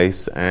taking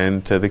place,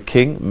 and the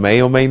king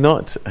may or may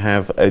not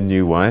have a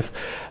new wife,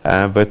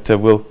 but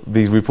we'll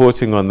be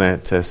reporting on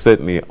that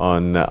certainly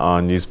on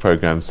our news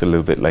programs a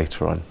little bit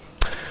later on.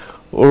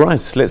 All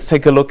right, let's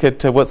take a look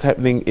at what's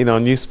happening in our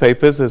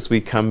newspapers as we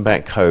come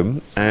back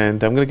home.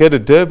 And I'm going to go to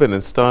Durban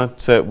and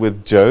start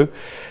with Joe.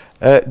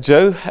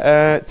 Joe,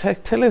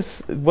 tell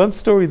us, one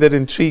story that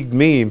intrigued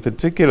me in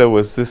particular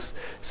was this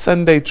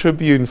Sunday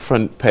Tribune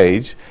front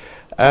page.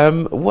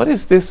 What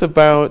is this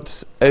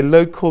about a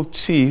local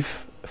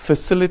chief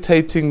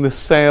facilitating the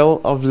sale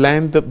of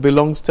land that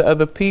belongs to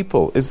other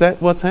people? Is that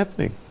what's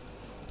happening?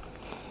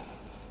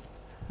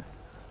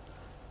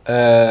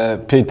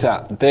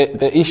 Peter,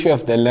 the issue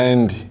of the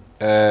land,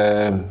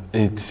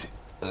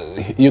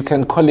 you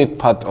can call it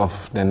part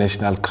of the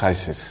national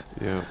crisis.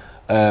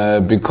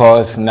 Yeah.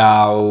 Because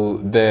now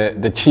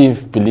the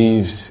chief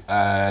believes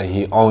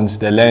he owns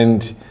the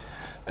land,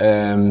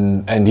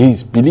 and he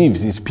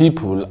believes his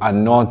people are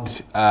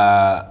not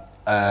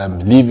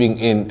living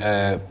in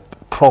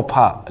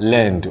proper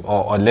land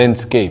or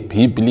landscape.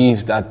 He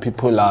believes that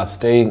people are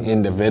staying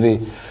in the very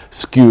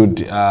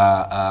skewed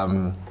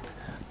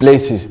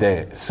places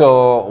there.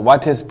 So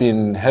what has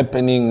been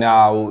happening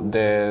now,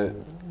 the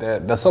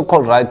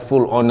so-called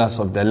rightful owners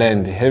of the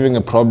land having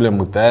a problem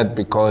with that,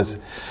 because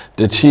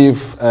the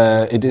chief,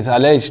 it is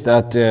alleged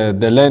that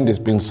the land is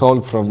being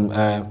sold from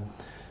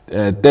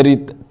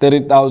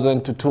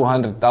 30,000 to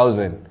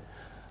 200,000.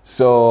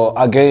 So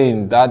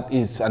again, that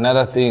is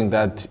another thing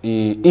that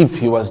if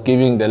he was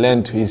giving the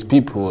land to his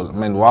people, I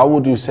mean, why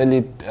would you sell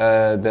it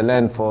the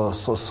land for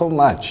so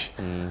much?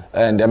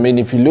 And I mean,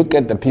 if you look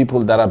at the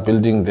people that are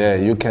building there,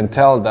 you can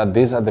tell that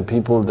these are the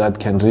people that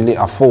can really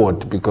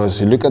afford, because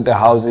you look at the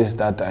houses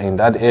that are in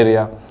that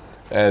area,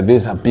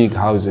 these are big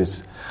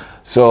houses.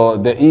 So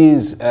there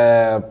is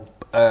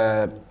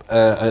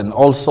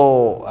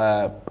also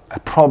a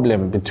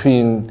problem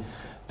between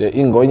the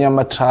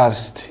Ingonyama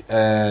Trust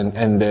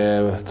and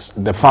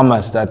the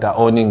farmers that are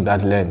owning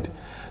that land.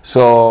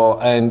 So,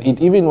 and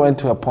it even went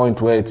to a point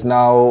where it's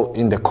now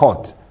in the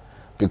court,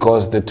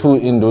 because the two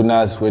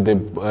Indunas were the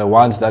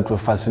ones that were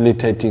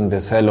facilitating the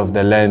sale of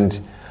the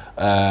land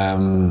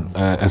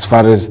as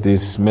far as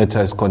this matter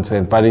is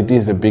concerned. But it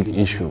is a big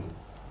issue.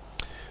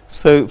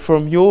 So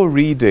from your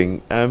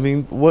reading, I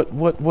mean,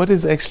 what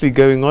is actually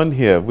going on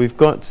here? We've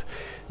got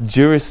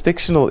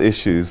jurisdictional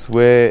issues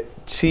where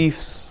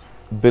chiefs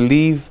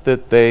believe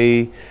that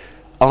they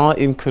are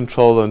in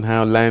control on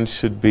how land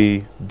should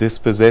be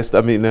dispossessed,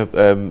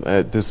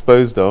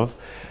 disposed of,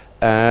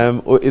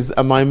 or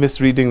am I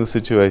misreading the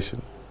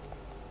situation?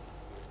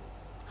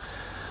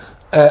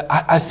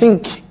 I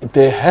think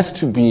there's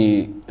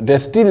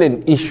still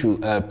an issue,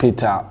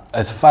 Peter,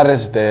 as far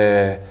as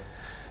the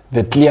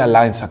clear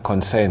lines are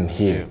concerned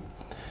here.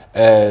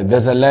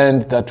 There's a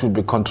land that will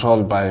be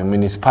controlled by a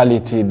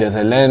municipality, there's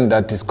a land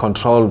that is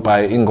controlled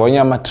by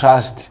Ingonyama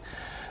Trust,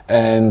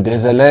 and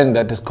there's a land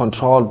that is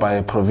controlled by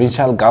a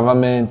provincial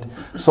government.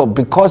 So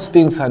because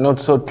things are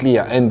not so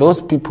clear, and those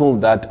people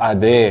that are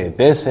there,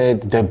 they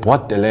said they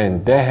bought the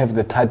land, they have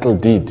the title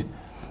deed,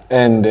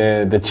 and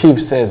the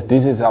chief says,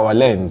 this is our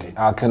land,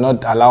 I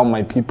cannot allow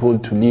my people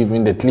to live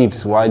in the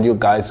cliffs while you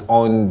guys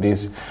own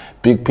this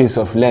big piece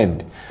of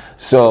land.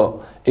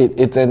 So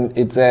it's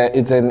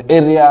an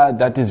area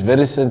that is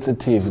very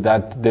sensitive,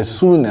 that the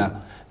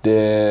sooner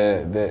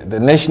the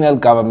national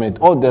government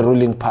or the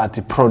ruling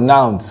party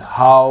pronounce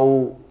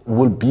how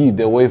will be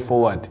the way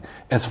forward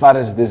as far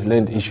as this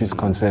land issue is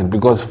concerned.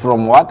 Because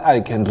from what I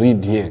can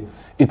read here,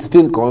 it's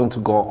still going to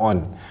go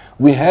on.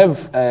 We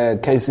have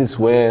cases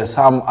where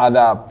some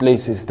other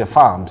places, the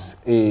farms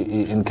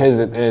in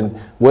KZN,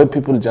 where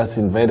people just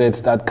invaded,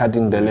 start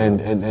cutting the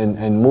land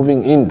and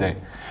moving in there.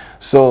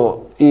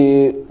 So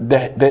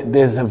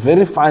there's a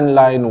very fine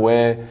line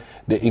where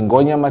the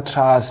Ingonyama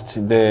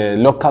Trust, the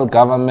local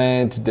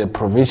government, the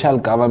provincial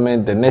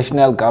government, the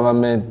national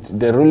government,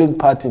 the ruling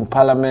party in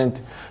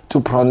parliament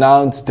to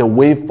pronounce the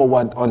way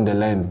forward on the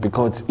land,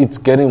 because it's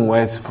getting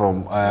worse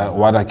from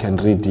what I can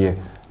read here.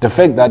 The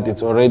fact that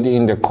it's already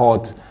in the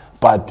court,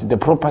 but the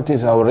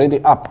properties are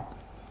already up.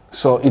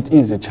 So it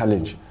is a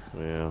challenge.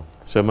 Yeah.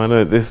 So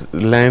Mano, this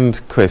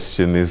land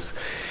question is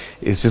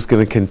is just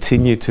going to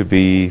continue to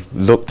be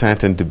looked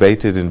at and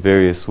debated in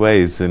various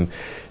ways. And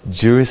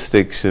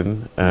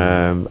jurisdiction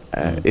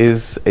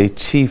is a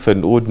chief,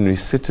 an ordinary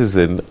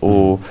citizen,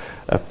 or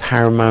a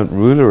paramount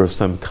ruler of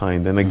some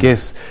kind. And I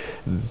guess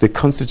the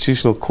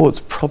Constitutional Court's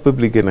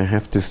probably going to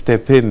have to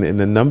step in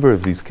a number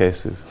of these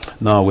cases.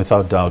 No,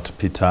 without doubt,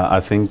 Peter. I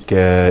think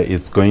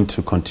it's going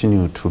to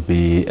continue to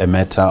be a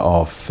matter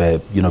of,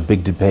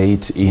 big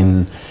debate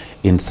in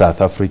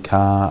South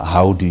Africa.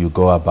 How do you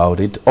go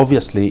about it?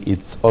 Obviously,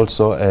 it's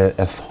also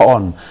a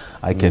thorn,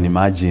 I can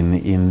imagine,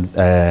 in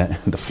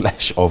the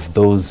flesh of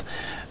those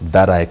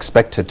that are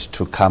expected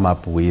to come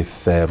up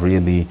with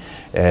really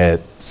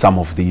some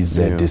of these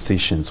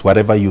decisions.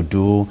 Whatever you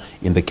do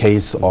in the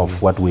case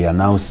of what we are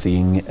now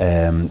seeing,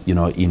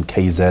 in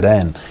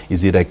KZN,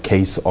 is it a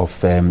case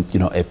of,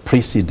 a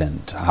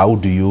precedent? How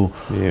do you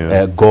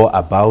go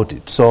about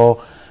it?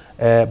 So,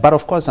 but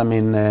of course, I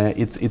mean,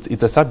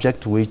 it's a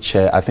subject which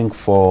I think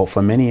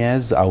for many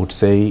years, I would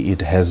say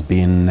it has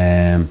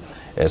been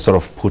sort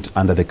of put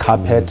under the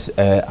carpet.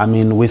 I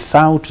mean,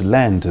 without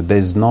land,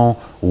 there's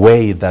no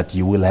way that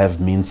you will have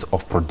means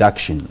of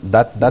production.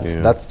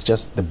 That's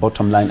just the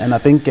bottom line. And I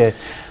think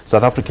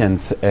South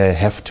Africans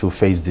have to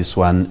face this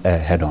one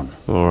head on.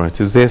 All right.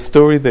 Is there a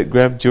story that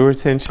grabbed your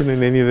attention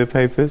in any of the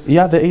papers?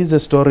 Yeah, there is a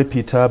story,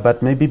 Peter,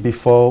 but maybe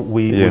before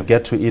we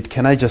get to it,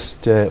 can I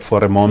just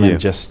for a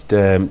moment just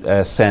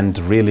send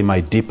really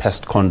my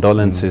deepest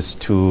condolences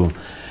to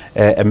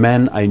a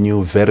man I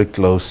knew very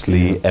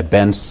closely,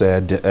 Ben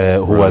said,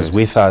 who was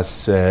with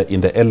us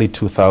in the early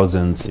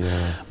 2000s.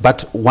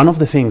 But one of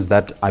the things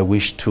that I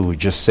wish to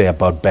just say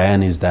about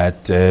Ben is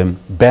that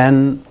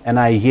Ben, and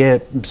I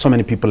hear so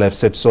many people have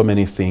said so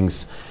many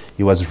things,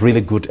 he was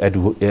really good at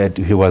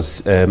he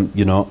was,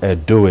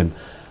 doing.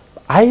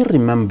 I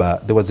remember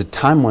there was a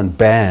time when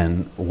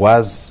Ben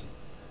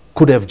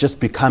could have just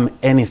become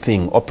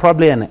anything, or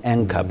probably an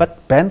anchor.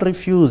 But Ben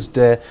refused,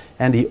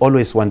 and he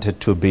always wanted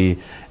to be,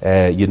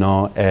 in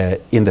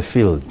the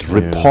field,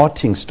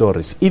 reporting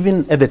stories.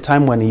 Even at the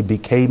time when he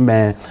became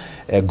a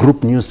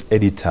group news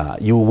editor,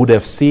 you would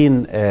have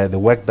seen the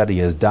work that he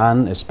has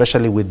done,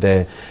 especially with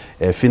the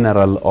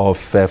funeral of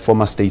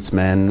former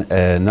statesman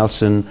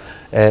Nelson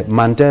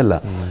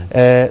Mandela.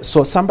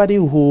 So somebody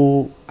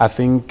who I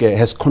think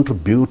has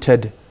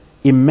contributed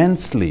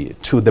immensely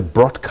to the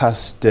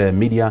broadcast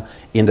media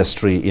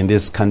industry in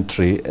this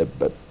country,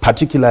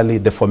 particularly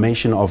the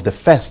formation of the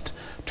first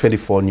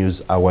 24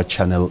 News Hour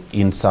channel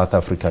in South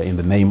Africa in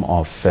the name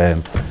of,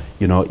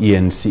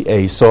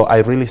 ENCA. So I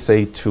really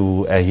say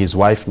to his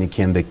wife,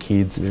 Nikki, and the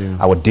kids,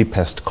 our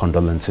deepest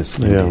condolences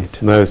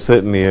indeed. No,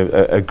 certainly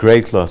a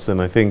great loss.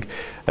 And I think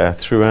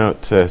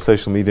throughout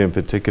social media in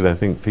particular, I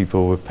think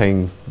people were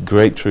paying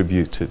great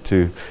tribute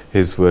to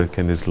his work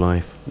and his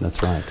life.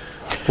 That's right.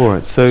 All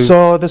right.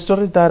 So the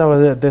story that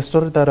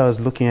I was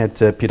looking at,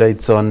 Peter,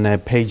 it's on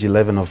page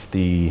 11 of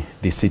the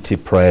City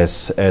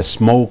Press.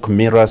 Smoke,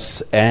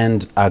 mirrors,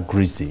 and are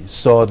greasy.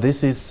 So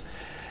this is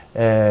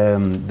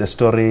the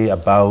story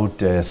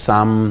about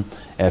some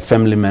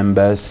family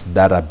members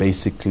that are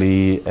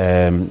basically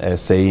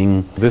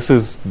saying this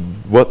is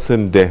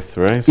Watson death,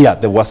 right? Yeah,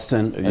 the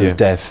Watson's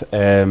death.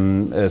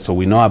 So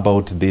we know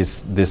about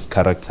this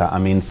character. I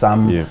mean,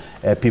 some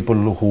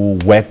people who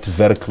worked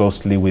very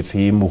closely with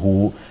him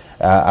who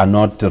are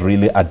not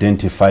really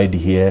identified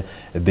here.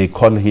 They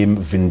call him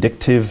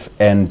vindictive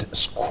and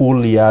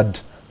schoolyard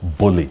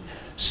bully.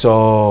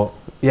 So,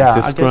 yeah.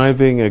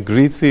 Describing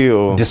Agrizi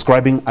or?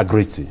 Describing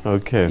Agrizi.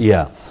 Okay.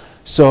 Yeah.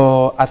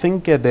 So I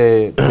think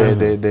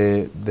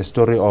the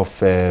story of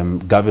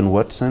Gavin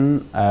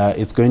Watson,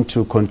 it's going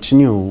to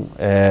continue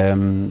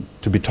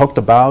to be talked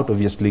about,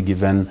 obviously,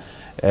 given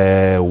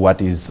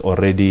what is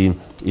already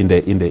in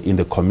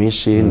the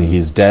commission.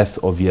 His death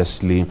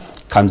obviously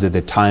comes at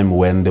the time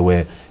when there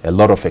were a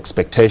lot of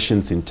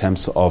expectations in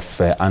terms of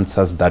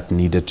answers that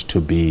needed to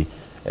be,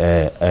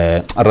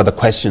 rather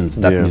questions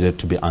that needed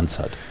to be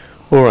answered.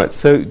 All right,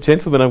 so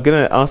gentlemen, I'm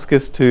going to ask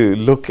us to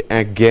look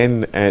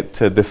again at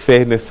the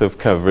fairness of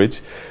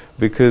coverage,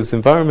 because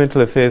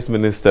Environmental Affairs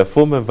Minister,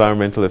 former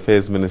Environmental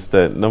Affairs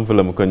Minister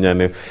Nomvula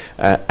Mokonyane,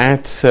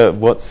 at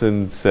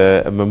Watson's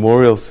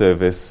memorial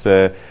service,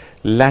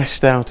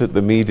 lashed out at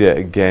the media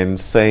again,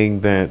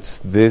 saying that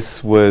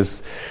this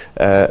was,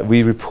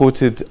 we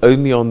reported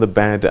only on the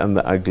bad and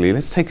the ugly.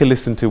 Let's take a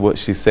listen to what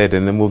she said,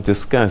 and then we'll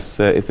discuss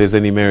if there's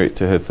any merit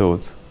to her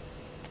thoughts.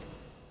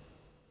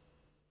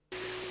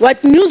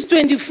 What News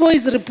 24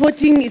 is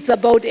reporting, it's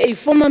about a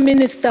former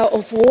minister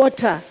of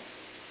water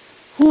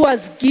who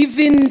was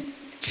given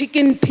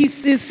chicken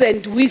pieces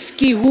and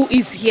whiskey, who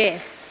is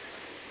here.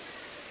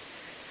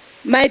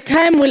 My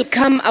time will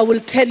come, I will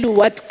tell you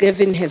what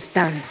Gavin has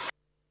done.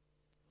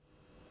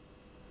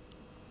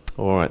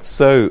 All right,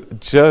 so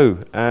Joe,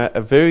 a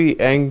very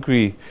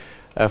angry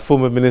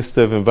former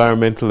Minister of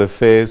Environmental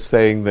Affairs,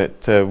 saying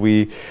that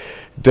we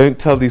don't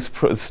tell these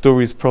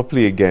stories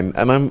properly again.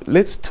 And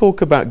let's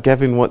talk about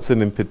Gavin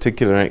Watson in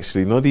particular,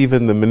 actually, not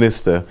even the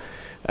minister.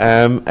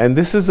 And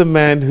this is a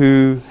man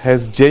who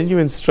has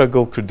genuine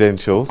struggle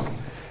credentials,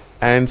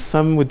 And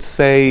some would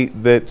say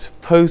that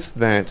post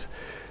that,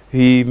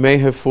 he may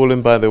have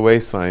fallen by the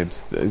wayside,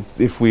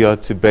 if we are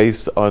to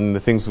base on the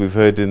things we've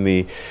heard in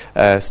the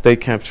state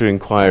capture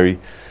inquiry.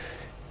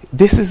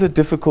 This is a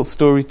difficult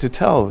story to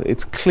tell.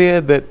 It's clear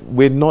that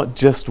we're not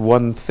just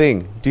one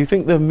thing. Do you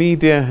think the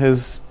media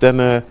has done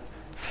a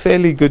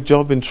fairly good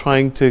job in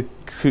trying to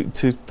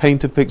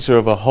paint a picture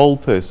of a whole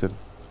person?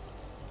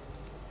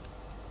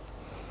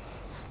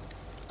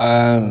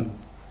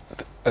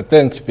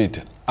 Thanks,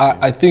 Peter.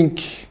 I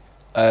think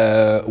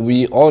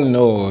we all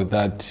know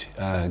that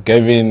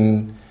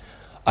Gavin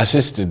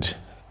assisted.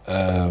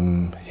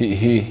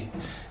 He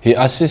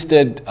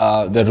assisted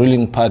the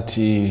ruling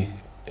party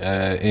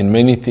in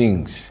many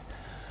things.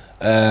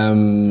 We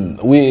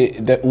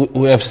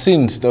have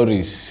seen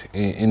stories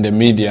in the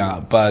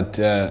media, but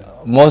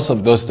most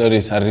of those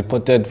stories are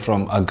reported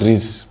from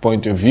Agri's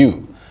point of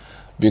view,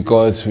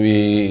 because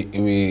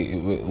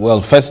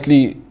well,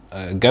 firstly,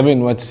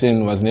 Gavin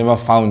Watson was never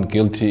found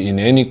guilty in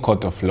any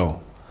court of law.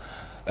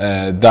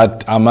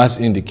 That I must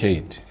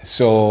indicate.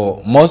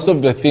 So most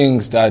of the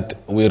things that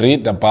we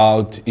read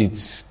about,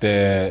 it's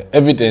the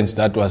evidence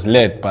that was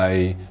led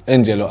by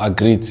Angelo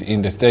Agriz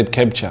in the state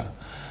capture.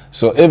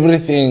 So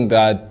everything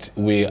that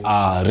we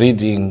are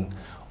reading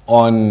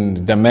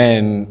on the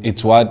man,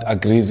 it's what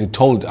Agriz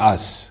told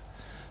us.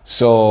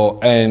 So,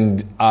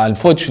 and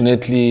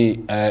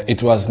unfortunately,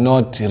 it was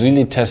not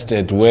really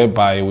tested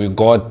whereby we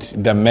got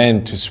the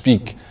man to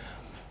speak.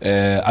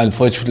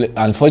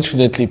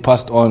 Unfortunately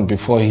passed on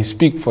before he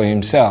speak for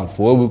himself,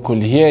 where we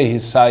could hear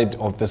his side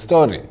of the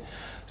story.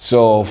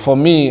 So for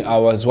me, I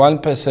was one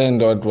person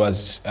that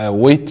was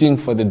waiting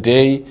for the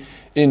day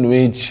in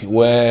which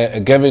where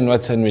Gavin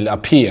Watson will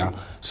appear,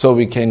 so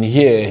we can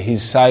hear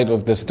his side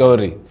of the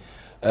story.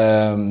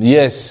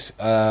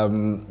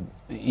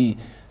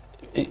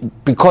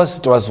 Because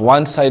it was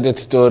one-sided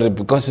story,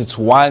 because it's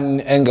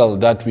one angle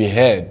that we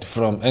heard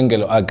from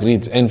Angelo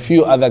Agriz and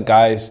few other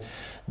guys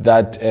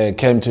that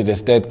came to the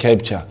state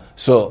capture.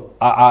 So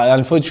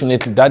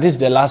unfortunately, that is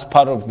the last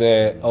part of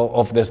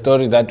the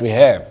story that we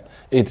have.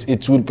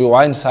 It will be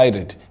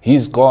one-sided.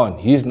 He's gone.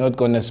 He's not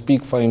going to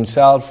speak for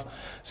himself.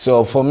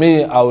 So for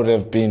me, I would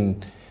have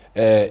been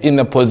in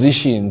a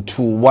position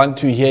to want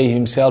to hear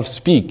himself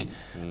speak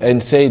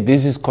and say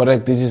this is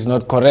correct, this is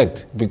not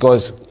correct,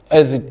 because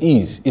as it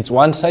is, it's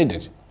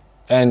one-sided,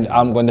 and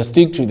I'm going to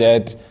stick to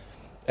that.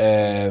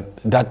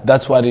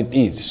 That's what it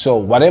is. So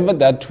whatever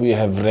that we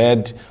have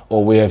read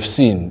or we have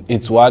seen,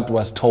 it's what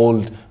was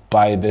told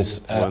by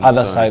this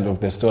other side of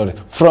the story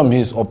from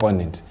his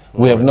opponent.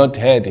 We have not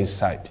heard his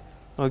side.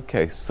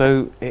 Okay,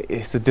 so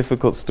it's a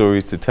difficult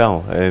story to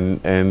tell,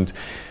 and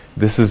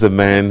this is a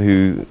man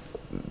who,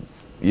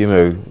 you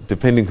know,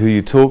 depending who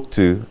you talk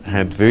to,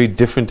 had very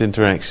different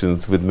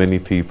interactions with many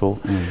people.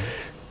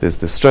 There's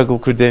the struggle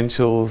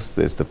credentials,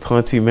 there's the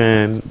party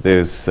man,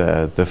 there's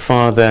the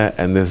father,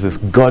 and there's this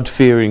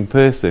God-fearing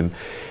person.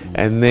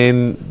 And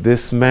then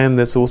this man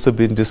that's also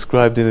been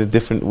described in a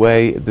different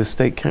way, the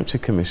State Capture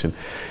Commission.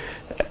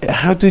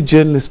 How do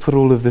journalists put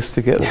all of this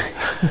together?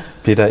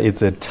 Peter,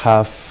 it's a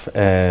tough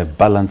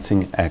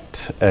balancing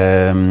act.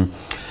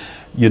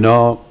 You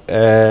know,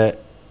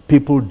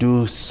 people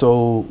do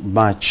so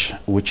much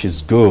which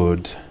is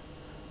good,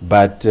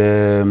 but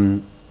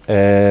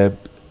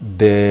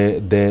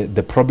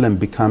the problem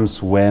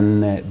becomes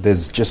when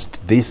there's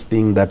just this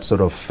thing that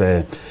sort of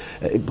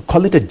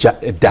call it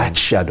a dark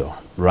shadow,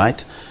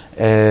 right?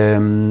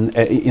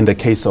 In the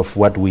case of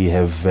what we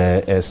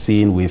have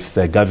seen with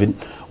Gavin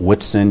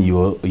Watson,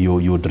 you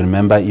would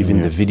remember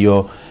even the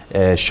video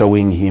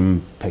showing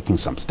him packing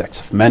some stacks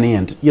of money,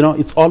 and you know,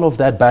 it's all of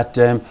that. But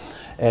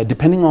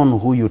depending on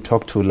who you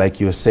talk to, like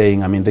you're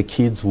saying, I mean, the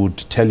kids would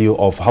tell you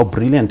of how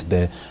brilliant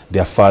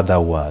their father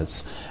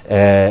was,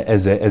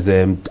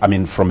 I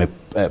mean, from a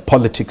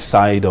politics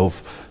side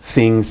of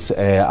things,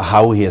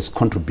 how he has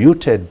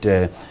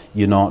contributed,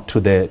 you know, to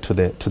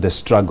the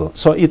struggle.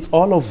 So it's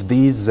all of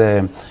these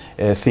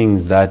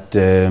things that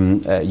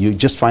you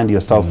just find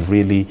yourself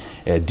really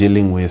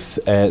dealing with.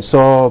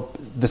 So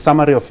the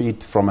summary of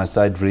it from my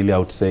side, really, I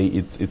would say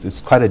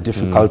it's quite a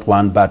difficult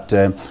one, but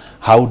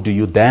how do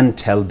you then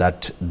tell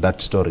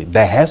that story?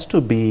 There has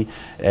to be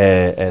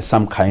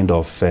some kind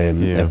of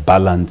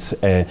balance,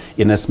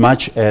 in as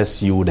much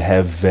as you would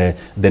have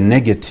the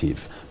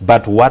negative.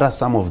 But what are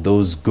some of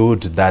those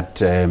good that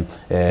you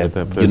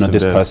know,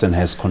 this person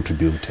has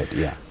contributed?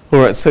 Yeah. All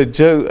right, so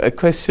Joe, a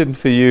question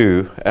for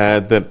you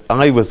that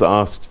I was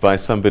asked by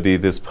somebody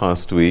this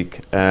past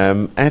week.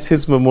 At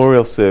his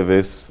memorial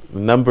service, a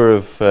number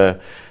of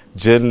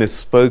journalists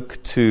spoke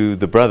to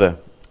the brother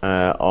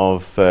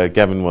of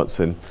Gavin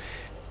Watson,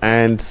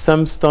 and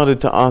some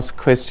started to ask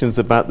questions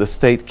about the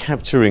state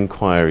capture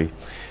inquiry.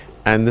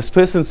 And this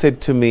person said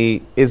to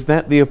me, is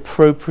that the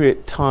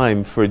appropriate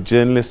time for a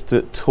journalist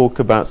to talk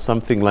about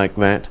something like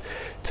that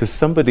to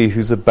somebody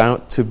who's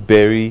about to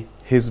bury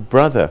his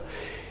brother?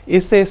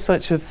 Is there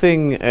such a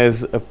thing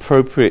as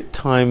appropriate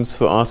times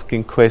for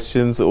asking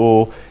questions,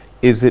 or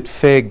is it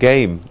fair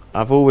game?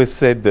 I've always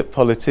said that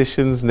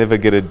politicians never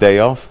get a day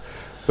off,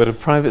 But a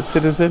private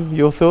citizen,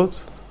 your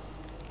thoughts?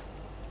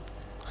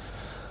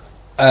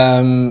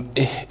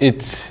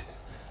 It's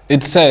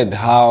sad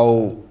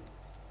how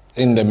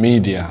in the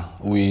media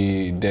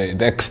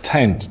the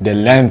extent, the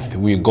length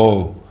we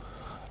go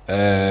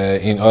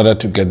in order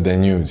to get the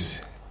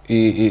news.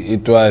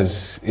 It's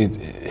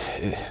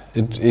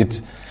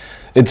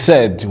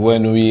sad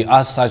when we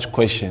ask such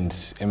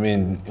questions. I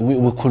mean,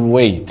 we could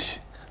wait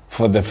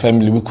for the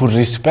family. We could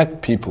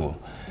respect people.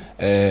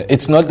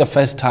 It's not the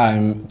first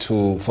time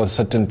for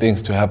certain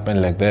things to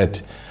happen like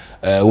that.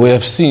 We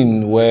have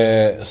seen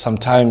where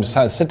sometimes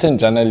certain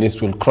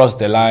journalists will cross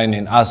the line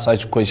and ask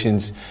such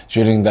questions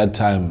during that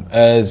time.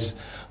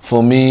 As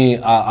for me,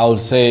 I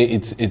would say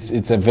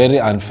it's a very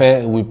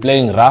unfair. We're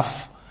playing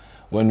rough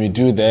when we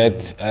do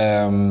that.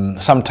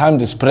 Sometimes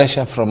there's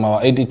pressure from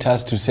our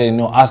editors to say,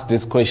 no, ask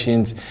these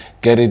questions,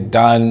 get it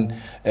done.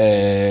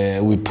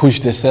 We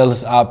push the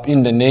sales up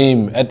in the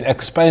name, at the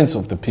expense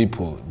of the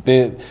people.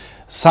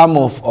 Some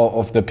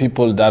of the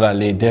people that are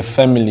late, their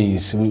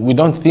families, we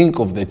don't think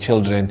of the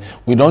children.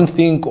 We don't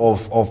think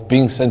of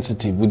being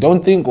sensitive. We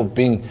don't think of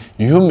being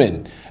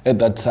human at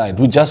that side.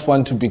 We just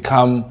want to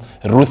become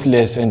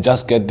ruthless and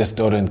just get the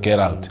story and get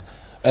out.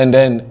 And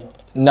then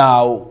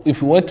now,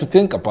 if you were to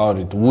think about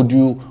it, would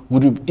you,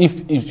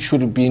 if it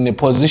should be in a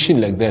position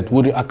like that,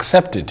 would you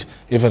accept it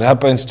if it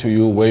happens to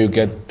you where you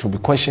get to be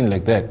questioned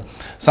like that?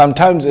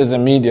 Sometimes as a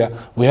media,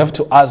 we have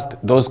to ask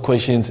those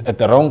questions at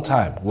the wrong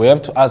time. We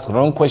have to ask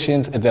wrong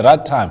questions at the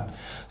right time.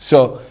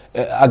 So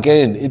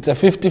again, it's a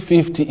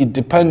 50-50. It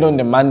depends on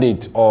the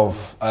mandate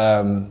of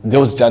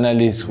those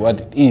journalists,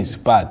 what it is.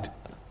 But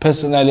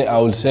personally, I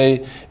would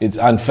say it's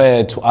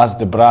unfair to ask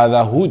the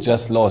brother who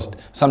just lost.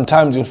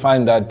 Sometimes you'll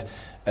find that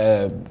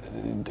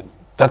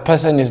that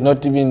person is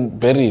not even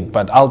buried,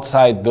 but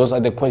outside, those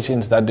are the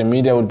questions that the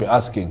media would be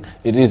asking.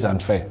 It is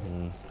unfair.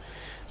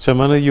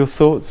 Shamana, your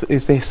thoughts?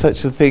 Is there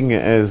such a thing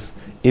as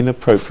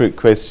inappropriate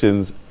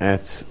questions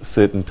at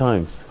certain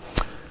times?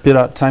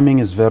 Peter, timing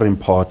is very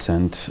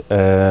important.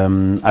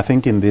 I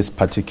think in this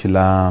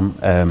particular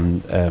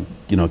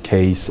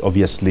case,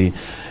 obviously,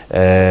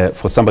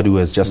 for somebody who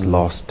has just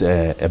lost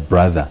a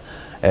brother,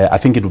 I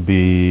think it would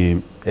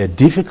be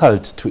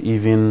difficult to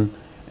even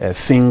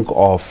think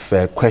of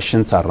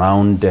questions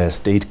around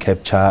state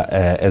capture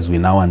as we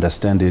now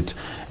understand it.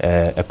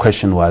 A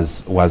question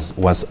was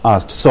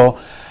asked. So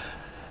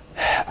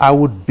I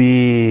would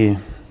be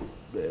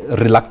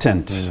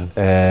reluctant.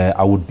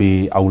 I would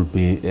be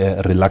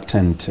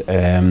reluctant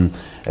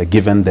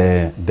given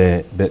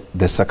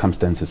the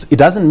circumstances. It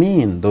doesn't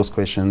mean those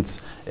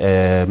questions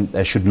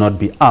should not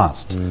be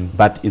asked,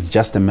 but it's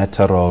just a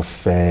matter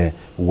of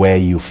where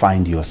you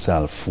find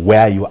yourself.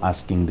 Where are you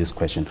asking this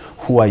question?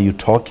 Who are you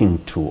talking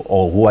to,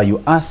 or who are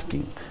you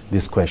asking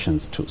these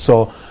questions to?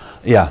 So,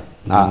 yeah.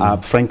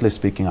 Frankly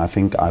speaking, I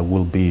think I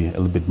will be a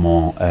little bit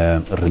more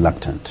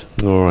reluctant.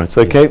 All right.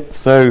 Okay.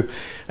 So,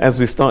 as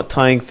we start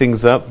tying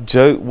things up,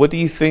 Joe, what do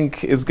you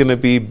think is going to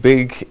be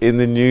big in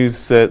the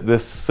news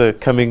this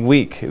coming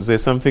week? Is there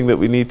something that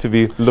we need to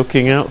be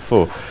looking out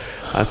for?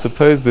 I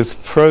suppose this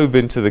probe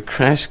into the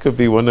crash could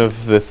be one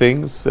of the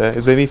things.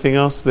 Is there anything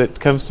else that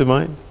comes to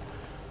mind?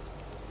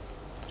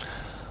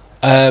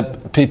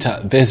 Peter,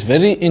 there's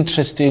very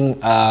interesting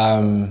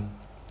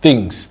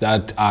things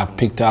that are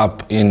picked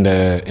up in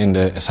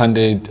the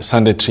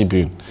Sunday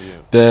Tribune.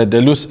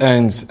 The loose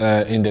ends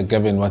in the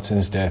Gavin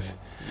Watson's death.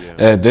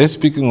 They're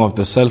speaking of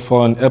the cell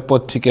phone,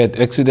 airport ticket,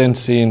 accident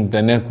scene,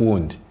 the neck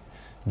wound.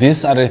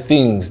 These are the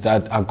things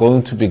that are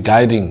going to be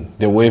guiding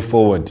the way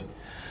forward.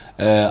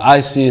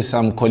 I see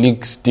some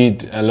colleagues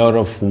did a lot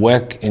of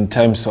work in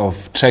terms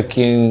of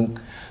tracking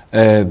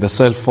the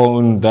cell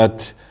phone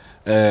that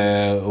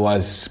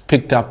was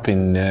picked up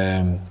in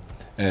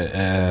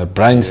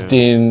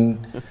Bryanston,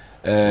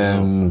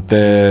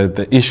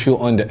 the issue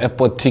on the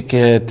airport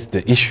ticket,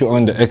 the issue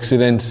on the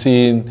accident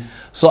scene.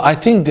 So I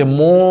think the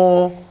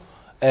more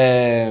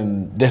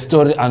the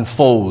story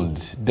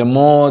unfolds, the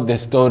more the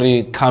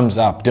story comes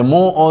up, the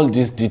more all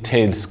these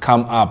details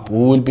come up,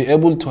 we will be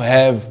able to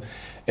have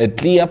a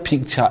clear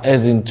picture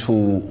as into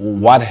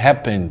what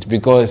happened,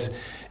 because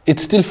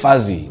it's still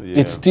fuzzy.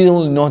 It's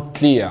still not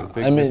clear.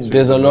 I mean,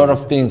 there's a lot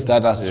of things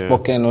that are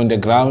spoken on the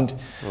ground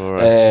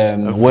where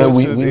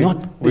we're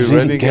not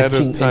really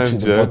getting into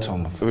the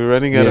bottom. We're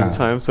running out of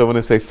time, so I want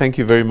to say thank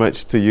you very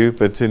much to you.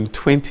 But in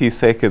 20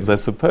 seconds, I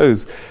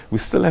suppose, we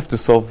still have to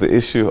solve the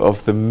issue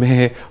of the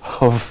mayor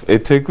of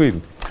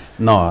eThekwini.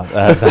 No,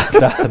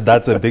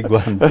 that's a big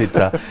one,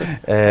 Peter.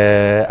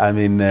 I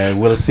mean,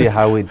 we'll see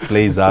how it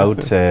plays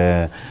out.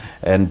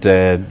 And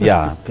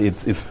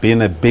it's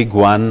been a big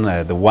one.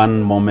 The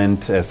one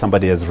moment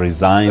somebody has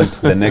resigned,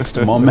 the next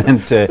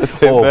moment,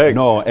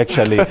 no,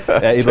 actually,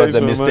 it was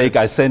a mistake.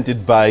 I sent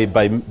it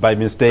by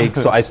mistake,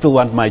 so I still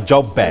want my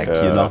job back,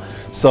 you know.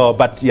 So,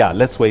 but yeah,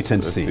 let's wait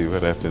and see. Let's see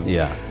what happens.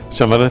 Yeah.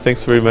 Shamana,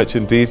 thanks very much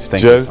indeed.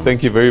 Thank Joe, you so much.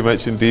 thank you very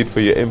much indeed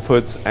for your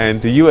inputs.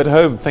 And you at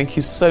home, thank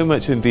you so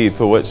much indeed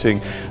for watching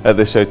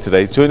the show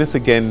today. Join us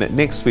again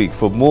next week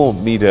for more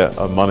Media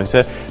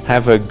Monitor.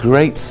 Have a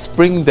great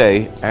spring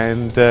day,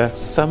 and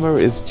summer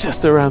is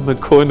just around the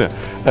corner.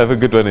 Have a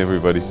good one,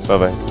 everybody.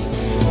 Bye-bye.